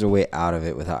don't think there's a way out of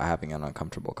it without having an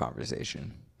uncomfortable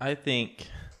conversation. I think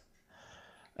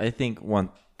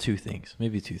two things,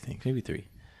 maybe three.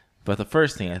 But the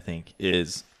first thing I think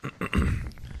is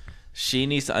she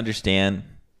needs to understand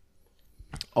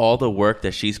all the work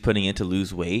that she's putting in to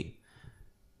lose weight.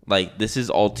 Like, this is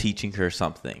all teaching her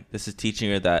something. This is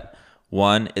teaching her that,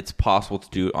 one, it's possible to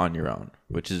do it on your own,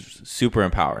 which is super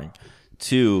empowering.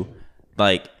 Two,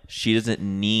 like, she doesn't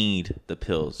need the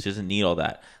pills. She doesn't need all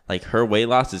that. Like, her weight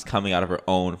loss is coming out of her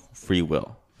own free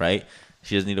will, right?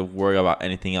 She doesn't need to worry about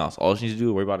anything else. All she needs to do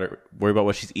is worry about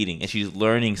what she's eating. And she's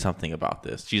learning something about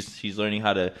this. She's learning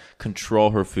how to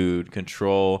control her food,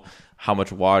 control how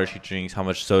much water she drinks, how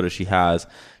much soda she has.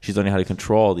 She's learning how to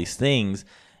control all these things.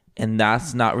 And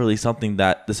that's not really something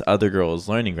that this other girl is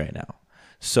learning right now.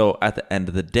 So at the end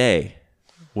of the day,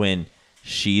 when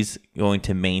she's going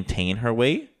to maintain her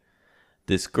weight,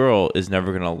 this girl is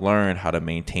never going to learn how to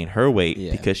maintain her weight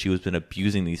because she was been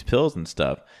abusing these pills and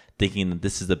stuff, thinking that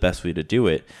this is the best way to do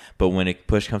it. But when it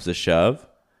push comes to shove,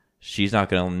 she's not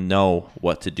going to know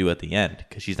what to do at the end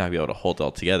because she's not going to be able to hold it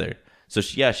all together. So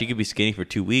she could be skinny for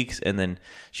 2 weeks and then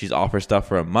she's off her stuff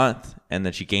for a month and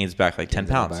then she gains back like 10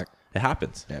 pounds. It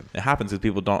happens. Yeah. It happens because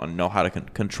people don't know how to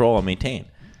control and maintain.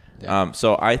 Yeah.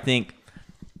 So I think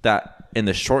that in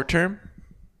the short term,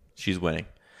 she's winning.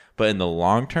 But in the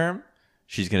long term,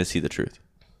 she's going to see the truth.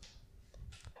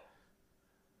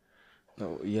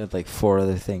 No, you had like 4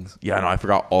 other things. Yeah, no, I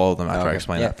forgot all of them after I Okay.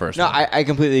 explained Yeah. that first No, one. I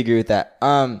completely agree with that.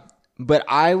 But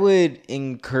I would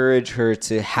encourage her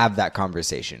to have that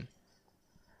conversation.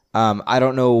 I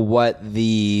don't know what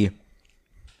the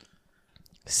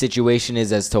situation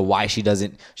is as to why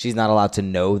she's not allowed to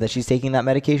know that she's taking that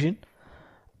medication.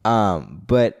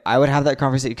 But I would have that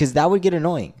conversation because that would get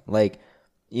annoying. Like,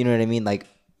 you know what I mean? Like,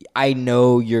 I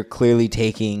know you're clearly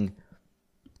taking,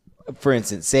 for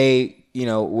instance, say, you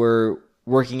know, we're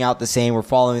working out the same, we're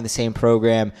following the same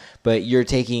program, but you're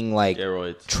taking like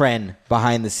Steroids. Tren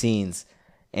behind the scenes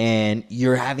and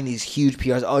you're having these huge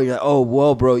PRs. Oh, you're like, oh,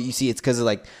 well, bro, you see, it's because of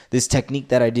like this technique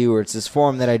that I do, or it's this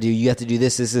form that I do. You have to do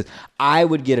this. I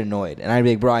would get annoyed and I'd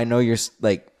be like, bro, I know you're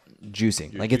like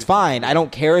juicing. Like, it's fine. I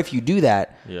don't care if you do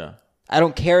that. Yeah. I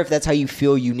don't care if that's how you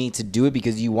feel you need to do it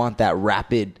because you want that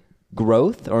rapid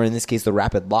growth, or in this case, the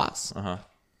rapid loss. Uh-huh.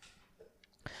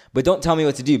 But don't tell me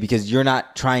what to do because you're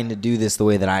not trying to do this the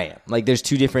way that I am. Like, there's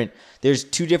two different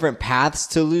paths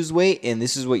to lose weight, and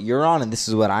this is what you're on and this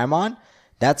is what I'm on.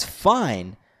 That's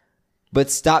fine. But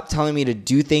stop telling me to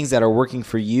do things that are working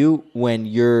for you when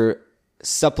you're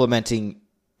supplementing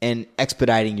and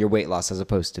expediting your weight loss as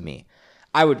opposed to me.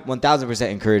 I would 1000%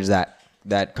 encourage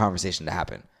that conversation to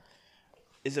happen.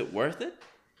 Is it worth it?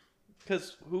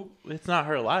 Because it's not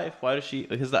her life. Why does she?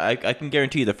 Because I can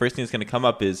guarantee you the first thing that's going to come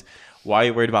up is, why are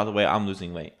you worried about the way I'm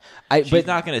losing weight? She's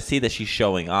not going to see that she's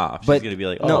showing off. She's going to be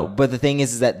like, oh. No, but the thing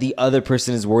is that the other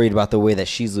person is worried about the way that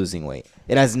she's losing weight.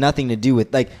 It has nothing to do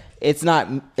with, like, it's not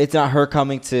her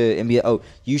coming to and be, oh,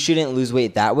 you shouldn't lose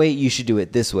weight that way. You should do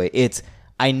it this way. It's,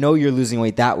 I know you're losing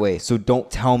weight that way, so don't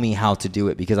tell me how to do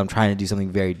it because I'm trying to do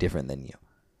something very different than you.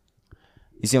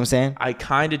 You see what I'm saying? I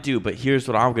kind of do, but here's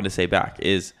what I'm going to say back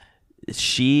is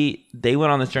they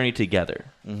went on this journey together.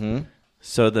 Mm-hmm.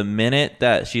 So the minute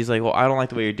that she's like, well, I don't like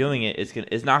the way you're doing it,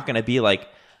 it's not going to be like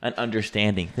an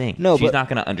understanding thing. No, she's but not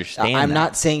going to understand. I'm that.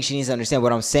 not saying she needs to understand.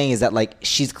 What I'm saying is that, like,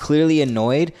 she's clearly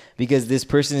annoyed because this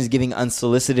person is giving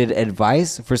unsolicited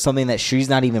advice for something that she's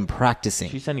not even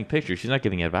practicing. She's sending pictures. She's not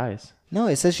giving advice. No,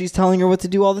 it says she's telling her what to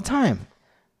do all the time.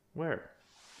 Where?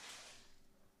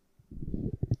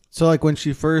 So like when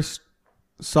she first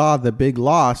saw the big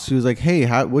loss, she was like, "Hey,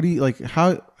 how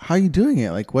are you doing it?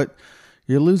 Like, what?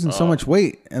 You're losing so much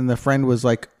weight." And the friend was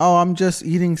like, "Oh, I'm just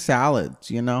eating salads.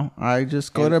 You know, I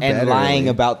just go to bed and lying early."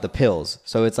 about the pills.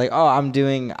 So it's like, oh,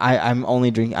 I'm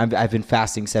only drinking. I've been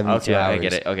fasting 72 hours. I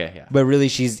get it. Okay, yeah. But really,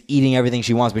 she's eating everything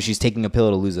she wants, but she's taking a pill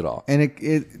to lose it all. And it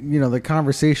the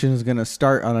conversation is gonna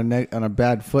start on a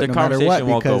bad foot The no matter what, conversation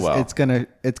won't go because well.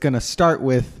 it's gonna start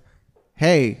with,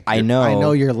 "Hey, I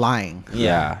know you're lying."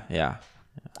 Yeah.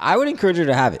 I would encourage her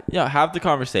to have it. Yeah, have the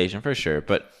conversation for sure,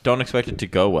 but don't expect it to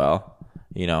go well.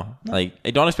 You know, like,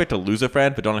 don't expect to lose a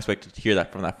friend, but don't expect to hear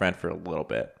that from that friend for a little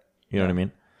bit. You know what I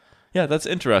mean? Yeah, that's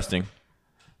interesting.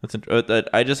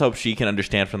 I just hope she can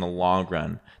understand from the long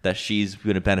run that she's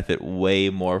going to benefit way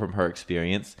more from her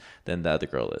experience than the other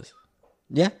girl is.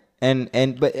 Yeah,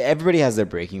 but everybody has their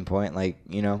breaking point. Like,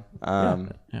 you know,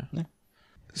 Yeah.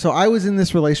 So I was in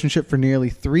this relationship for nearly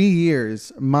 3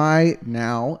 years. My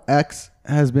now ex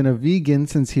has been a vegan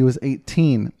since he was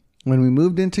 18. When we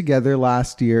moved in together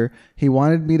last year, he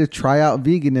wanted me to try out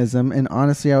veganism, and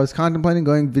honestly, I was contemplating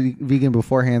going vegan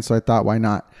beforehand, so I thought, why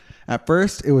not? At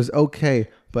first, it was okay,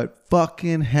 but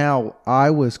fucking hell,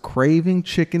 I was craving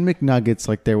chicken McNuggets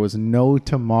like there was no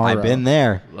tomorrow. I've been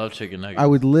there. Love chicken nuggets. I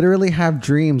would literally have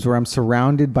dreams where I'm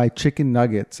surrounded by chicken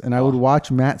nuggets, and I would watch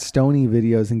Matt Stoney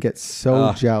videos and get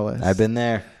so jealous. I've been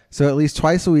there. So at least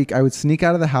twice a week, I would sneak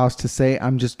out of the house to say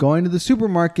I'm just going to the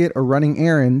supermarket or running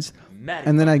errands,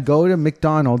 and then I'd go to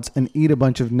McDonald's and eat a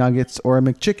bunch of nuggets or a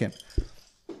McChicken.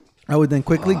 I would then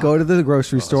quickly go to the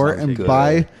grocery store and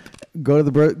go to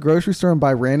the grocery store and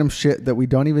buy random shit that we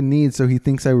don't even need, so he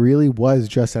thinks I really was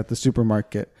just at the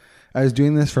supermarket. I was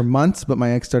doing this for months, but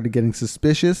my ex started getting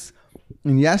suspicious.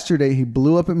 And yesterday, he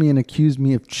blew up at me and accused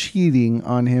me of cheating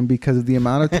on him because of the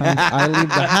amount of times I leave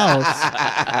the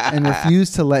house and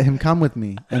refused to let him come with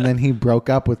me. And then he broke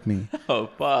up with me. Oh,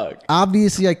 fuck.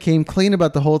 Obviously, I came clean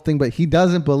about the whole thing, but he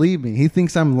doesn't believe me. He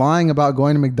thinks I'm lying about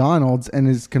going to McDonald's and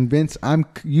is convinced I'm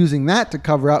using that to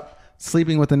cover up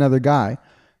sleeping with another guy.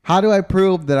 How do I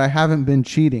prove that I haven't been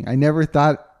cheating? I never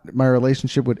thought my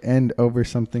relationship would end over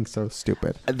something so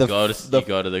stupid. You go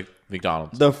to the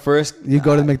McDonald's. The first You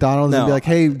go to McDonald's and no. be like,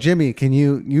 "Hey, Jimmy, can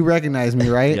you recognize me,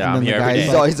 right?" Yeah, and I'm then here the every guy's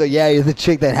day. like, he's like, yeah, you're the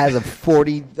chick that has a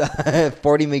 40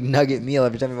 McNugget meal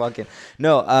every time you walk in.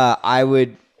 No, I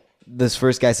would. This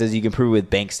first guy says you can prove it with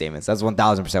bank statements. That's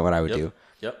 1000% what I would do.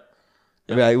 Yep.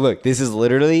 I'll be like, look, this is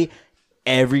literally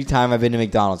every time I've been to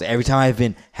McDonald's, every time I've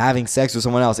been having sex with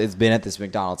someone else, it's been at this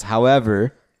McDonald's.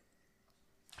 However,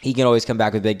 he can always come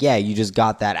back with like, yeah, you just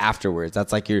got that afterwards.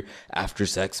 That's like your after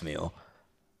sex meal.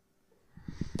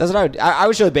 That's what I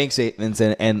would show the bank statements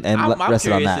and rest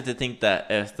it on that. I'm curious to think that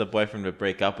if the boyfriend would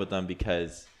break up with them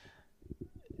because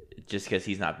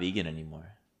he's not vegan anymore.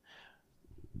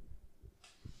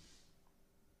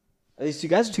 Are these two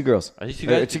guys or two girls? Are these two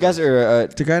guys? Two guys or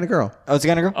It's a guy and a girl. oh, it's a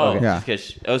guy and a girl. Oh, Okay.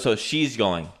 Yeah. so she's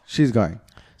going. She's going.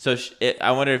 So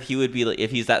I wonder if he would be like,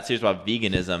 if he's that serious about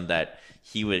veganism, that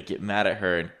he would get mad at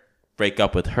her and break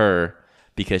up with her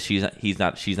because she's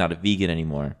not a vegan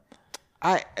anymore.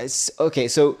 Okay,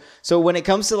 so when it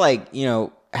comes to like, you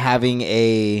know, having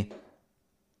a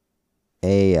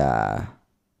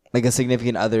like a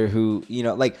significant other who, you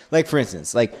know, like for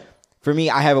instance, like for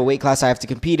me, I have a weight class I have to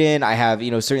compete in. I have,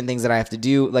 you know, certain things that I have to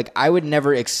do. Like I would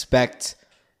never expect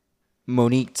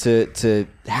Monique to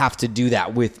have to do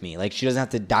that with me. Like she doesn't have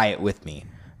to diet with me,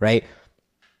 right?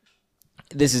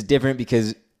 This is different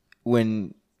because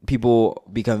when people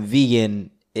become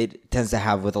vegan, it tends to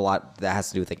have with a lot that has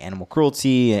to do with like animal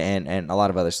cruelty and a lot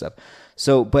of other stuff.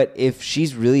 So, but if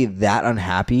she's really that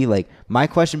unhappy, like my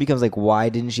question becomes like, why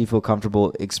didn't she feel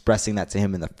comfortable expressing that to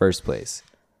him in the first place?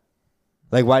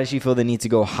 Like, why does she feel the need to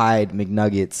go hide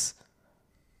McNuggets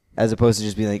as opposed to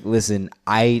just being like, listen,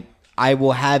 I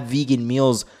will have vegan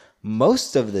meals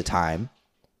most of the time,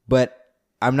 but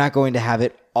I'm not going to have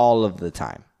it all of the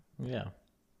time. Yeah.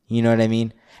 You know what I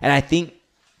mean? And I think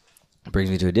it brings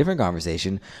me to a different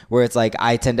conversation where it's like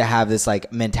I tend to have this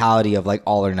like mentality of like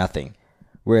all or nothing,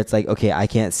 where it's like, okay, I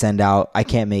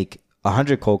can't make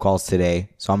 100 cold calls today,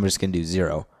 so I'm just going to do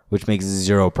 0, which makes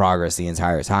 0 progress the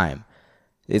entire time.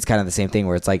 It's kind of the same thing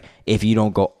where it's like, if you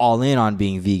don't go all in on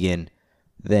being vegan,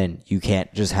 then you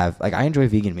can't just have, like, I enjoy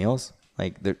vegan meals.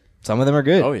 Like, some of them are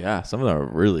good. Oh yeah, some of them are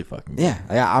really fucking good. Yeah,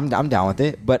 I'm down with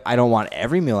it, but I don't want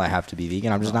every meal I have to be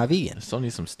vegan. I'm just not vegan. I still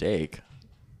need some steak.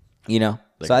 You know?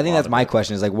 Like so I think a lot that's of my it.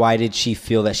 question is like, why did she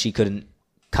feel that she couldn't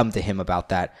come to him about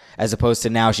that as opposed to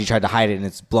now she tried to hide it and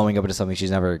it's blowing up into something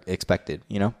she's never expected,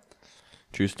 you know?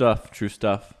 True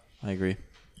stuff. I agree.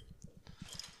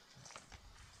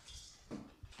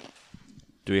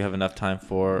 Do we have enough time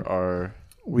for our...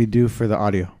 We do for the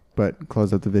audio, but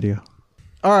close up the video.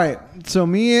 All right. So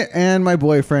me and my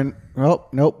boyfriend. Oh,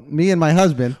 nope. Me and my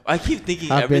husband. I keep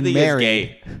thinking I've been everything is married.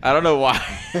 gay. I don't know why.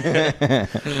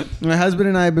 My husband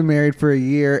and I have been married for a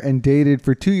year and dated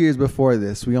for 2 years before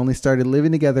this. We only started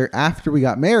living together after we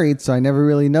got married, so I never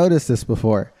really noticed this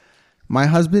before. My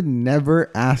husband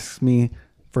never asks me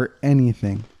for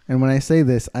anything. And when I say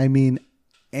this, I mean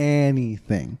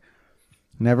anything.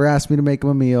 Never asked me to make him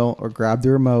a meal or grab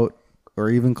the remote or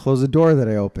even close the door that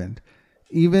I opened.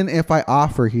 Even if I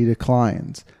offer, he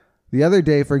declines. The other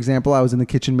day, for example, I was in the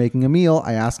kitchen making a meal.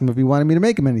 I asked him if he wanted me to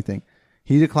make him anything.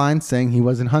 He declined, saying he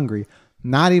wasn't hungry.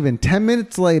 Not even 10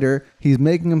 minutes later, he's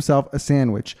making himself a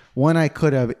sandwich, one I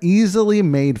could have easily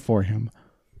made for him.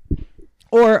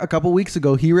 Or a couple weeks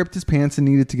ago, he ripped his pants and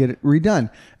needed to get it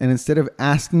redone. And instead of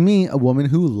asking me, a woman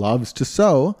who loves to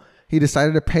sew, he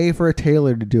decided to pay for a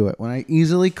tailor to do it when I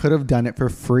easily could have done it for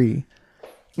free.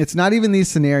 It's not even these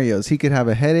scenarios. He could have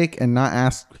a headache and not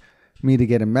ask me to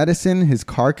get him medicine. His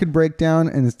car could break down,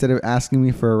 and instead of asking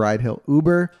me for a ride, he'll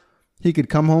Uber. He could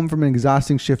come home from an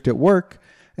exhausting shift at work,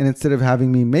 and instead of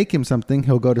having me make him something,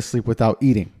 he'll go to sleep without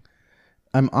eating.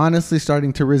 I'm honestly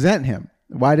starting to resent him.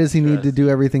 Why does he need to do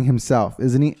everything himself?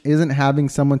 Isn't having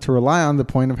someone to rely on the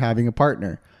point of having a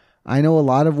partner? I know a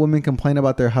lot of women complain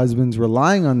about their husbands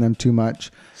relying on them too much,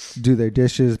 do their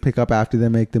dishes, pick up after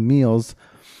them, make the meals.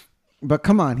 But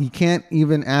come on, he can't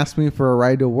even ask me for a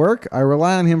ride to work. I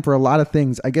rely on him for a lot of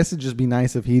things. I guess it'd just be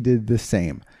nice if he did the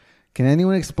same. Can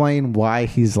anyone explain why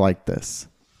he's like this?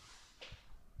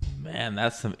 Man,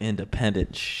 that's some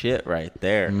independent shit right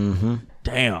there. Mm-hmm.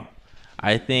 Damn.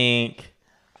 I think,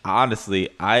 honestly,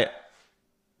 I'm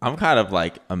kind of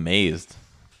like amazed.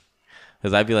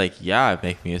 Because I'd be like, yeah,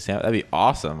 make me a sandwich. That'd be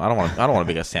awesome. I don't want to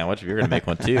make a sandwich if you're gonna make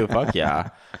one too. Fuck yeah.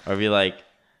 Or I'd be like,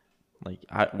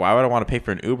 why would I want to pay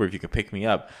for an Uber if you could pick me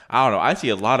up? I don't know. I see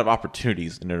a lot of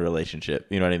opportunities in a relationship.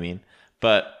 You know what I mean?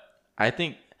 But I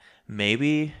think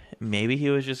maybe he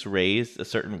was just raised a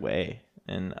certain way,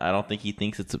 and I don't think he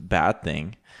thinks it's a bad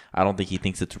thing. I don't think he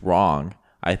thinks it's wrong.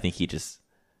 I think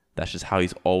that's just how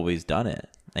he's always done it,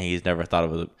 and he never thought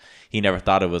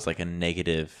it was like a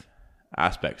negative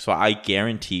aspect. So I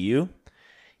guarantee you,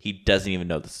 he doesn't even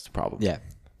know this is a problem. Yeah.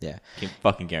 I can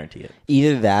fucking guarantee it.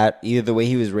 Either the way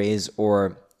he was raised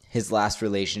or his last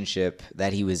relationship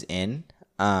that he was in,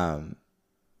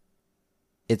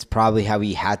 it's probably how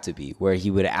he had to be, where he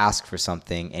would ask for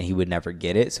something and he would never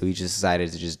get it. So he just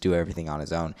decided to just do everything on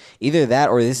his own. Either that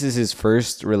or this is his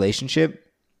first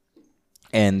relationship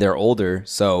and they're older.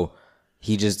 So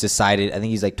he just decided, I think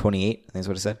he's like 28. I think that's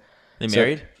what it said. They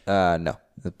married? No,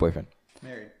 the boyfriend.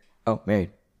 Married. Oh,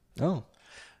 married. Oh.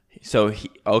 So,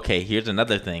 okay, here's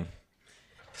another thing.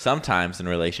 Sometimes in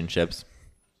relationships,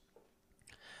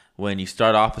 when you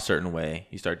start off a certain way,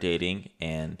 you start dating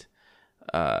and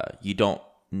you don't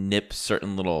nip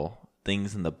certain little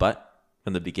things in the butt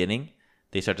from the beginning,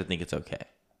 they start to think it's okay.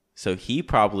 So he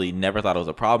probably never thought it was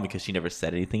a problem because she never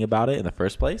said anything about it in the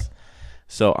first place.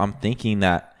 So I'm thinking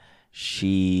that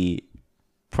she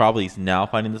probably is now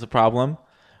finding this a problem,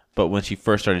 but when she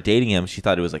first started dating him, she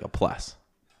thought it was like a plus.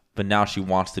 But now she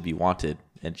wants to be wanted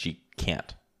and she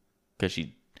can't because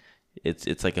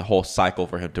it's like a whole cycle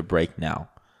for him to break now.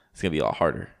 It's gonna be a lot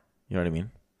harder. You know what I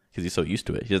mean? Because he's so used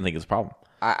to it. He doesn't think it's a problem.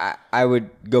 I would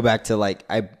go back to like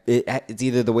it's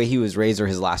either the way he was raised or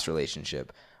his last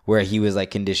relationship where he was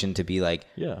like conditioned to be like,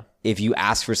 Yeah. if you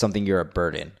ask for something, you're a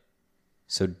burden.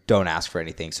 So don't ask for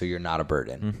anything. So you're not a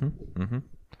burden.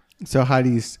 So how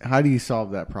do you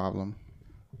solve that problem?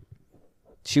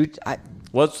 Shoot,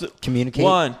 What's the communicate.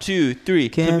 1, 2, 3.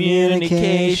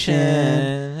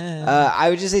 Communication. I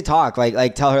would just say talk.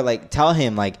 Like tell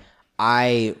him like,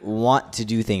 I want to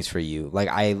do things for you. Like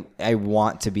I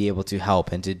want to be able to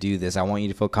help and to do this. I want you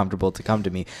to feel comfortable to come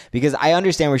to me because I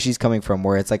understand where she's coming from,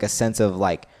 where it's like a sense of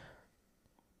like,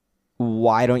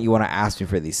 why don't you want to ask me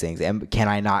for these things? And can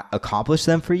I not accomplish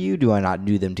them for you? Do I not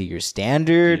do them to your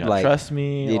standard? Do you not trust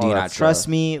me? Do you not trust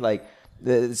me? Like,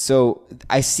 so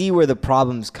I see where the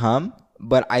problems come,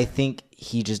 but I think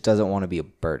he just doesn't want to be a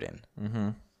burden.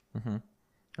 I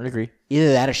agree.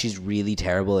 Either that or she's really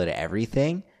terrible at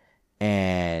everything.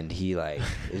 And he like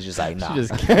is just like, nah.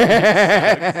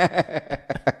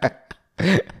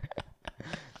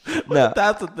 No,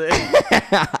 That's the thing.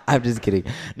 I'm just kidding.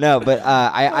 No, but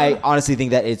I honestly think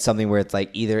that it's something where it's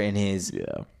like either in his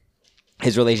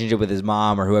relationship with his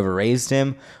mom or whoever raised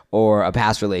him, or a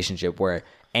past relationship where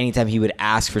anytime he would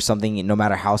ask for something, no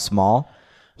matter how small,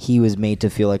 he was made to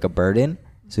feel like a burden.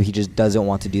 So he just doesn't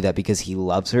want to do that because he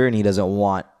loves her and he doesn't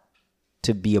want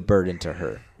to be a burden to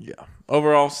her. Yeah.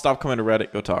 Overall, stop coming to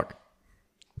Reddit. Go talk.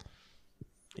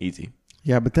 Easy.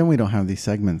 Yeah, but then we don't have these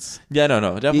segments. Yeah,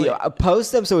 no. Definitely.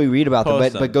 Post them so we read about them,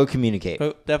 Post but them. go communicate.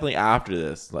 Definitely after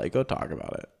this. Like, go talk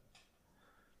about it.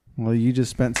 Well, you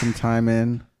just spent some time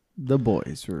in the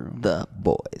boys' room. The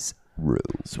boys' room.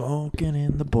 Smoking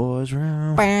in the boys'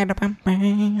 room. Smoking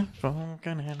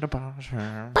in the boys'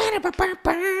 room.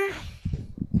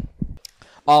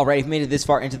 All right, if you made it this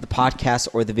far into the podcast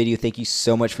or the video, thank you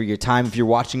so much for your time. If you're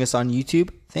watching us on YouTube,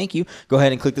 thank you. Go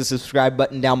ahead and click the subscribe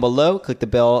button down below. Click the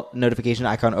bell notification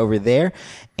icon over there.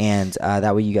 And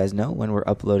that way you guys know when we're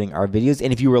uploading our videos.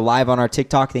 And if you were live on our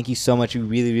TikTok, thank you so much. We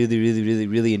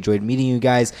really enjoyed meeting you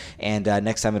guys. And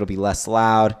next time it'll be less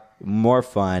loud, more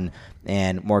fun,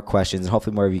 and more questions. And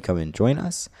hopefully more of you come and join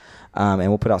us. And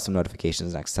we'll put out some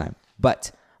notifications next time.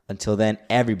 But until then,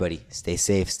 everybody, stay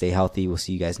safe, stay healthy. We'll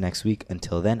see you guys next week.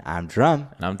 Until then, I'm Drum.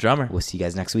 And I'm Drummer. We'll see you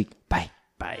guys next week. Bye.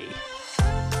 Bye.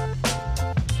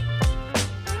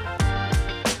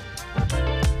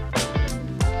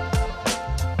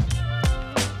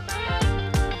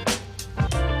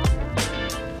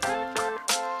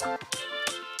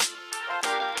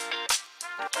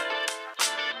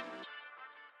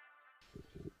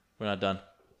 We're not done.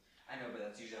 I know, but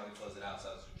that's usually how we close it out, so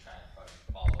I was trying to fucking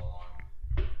follow along.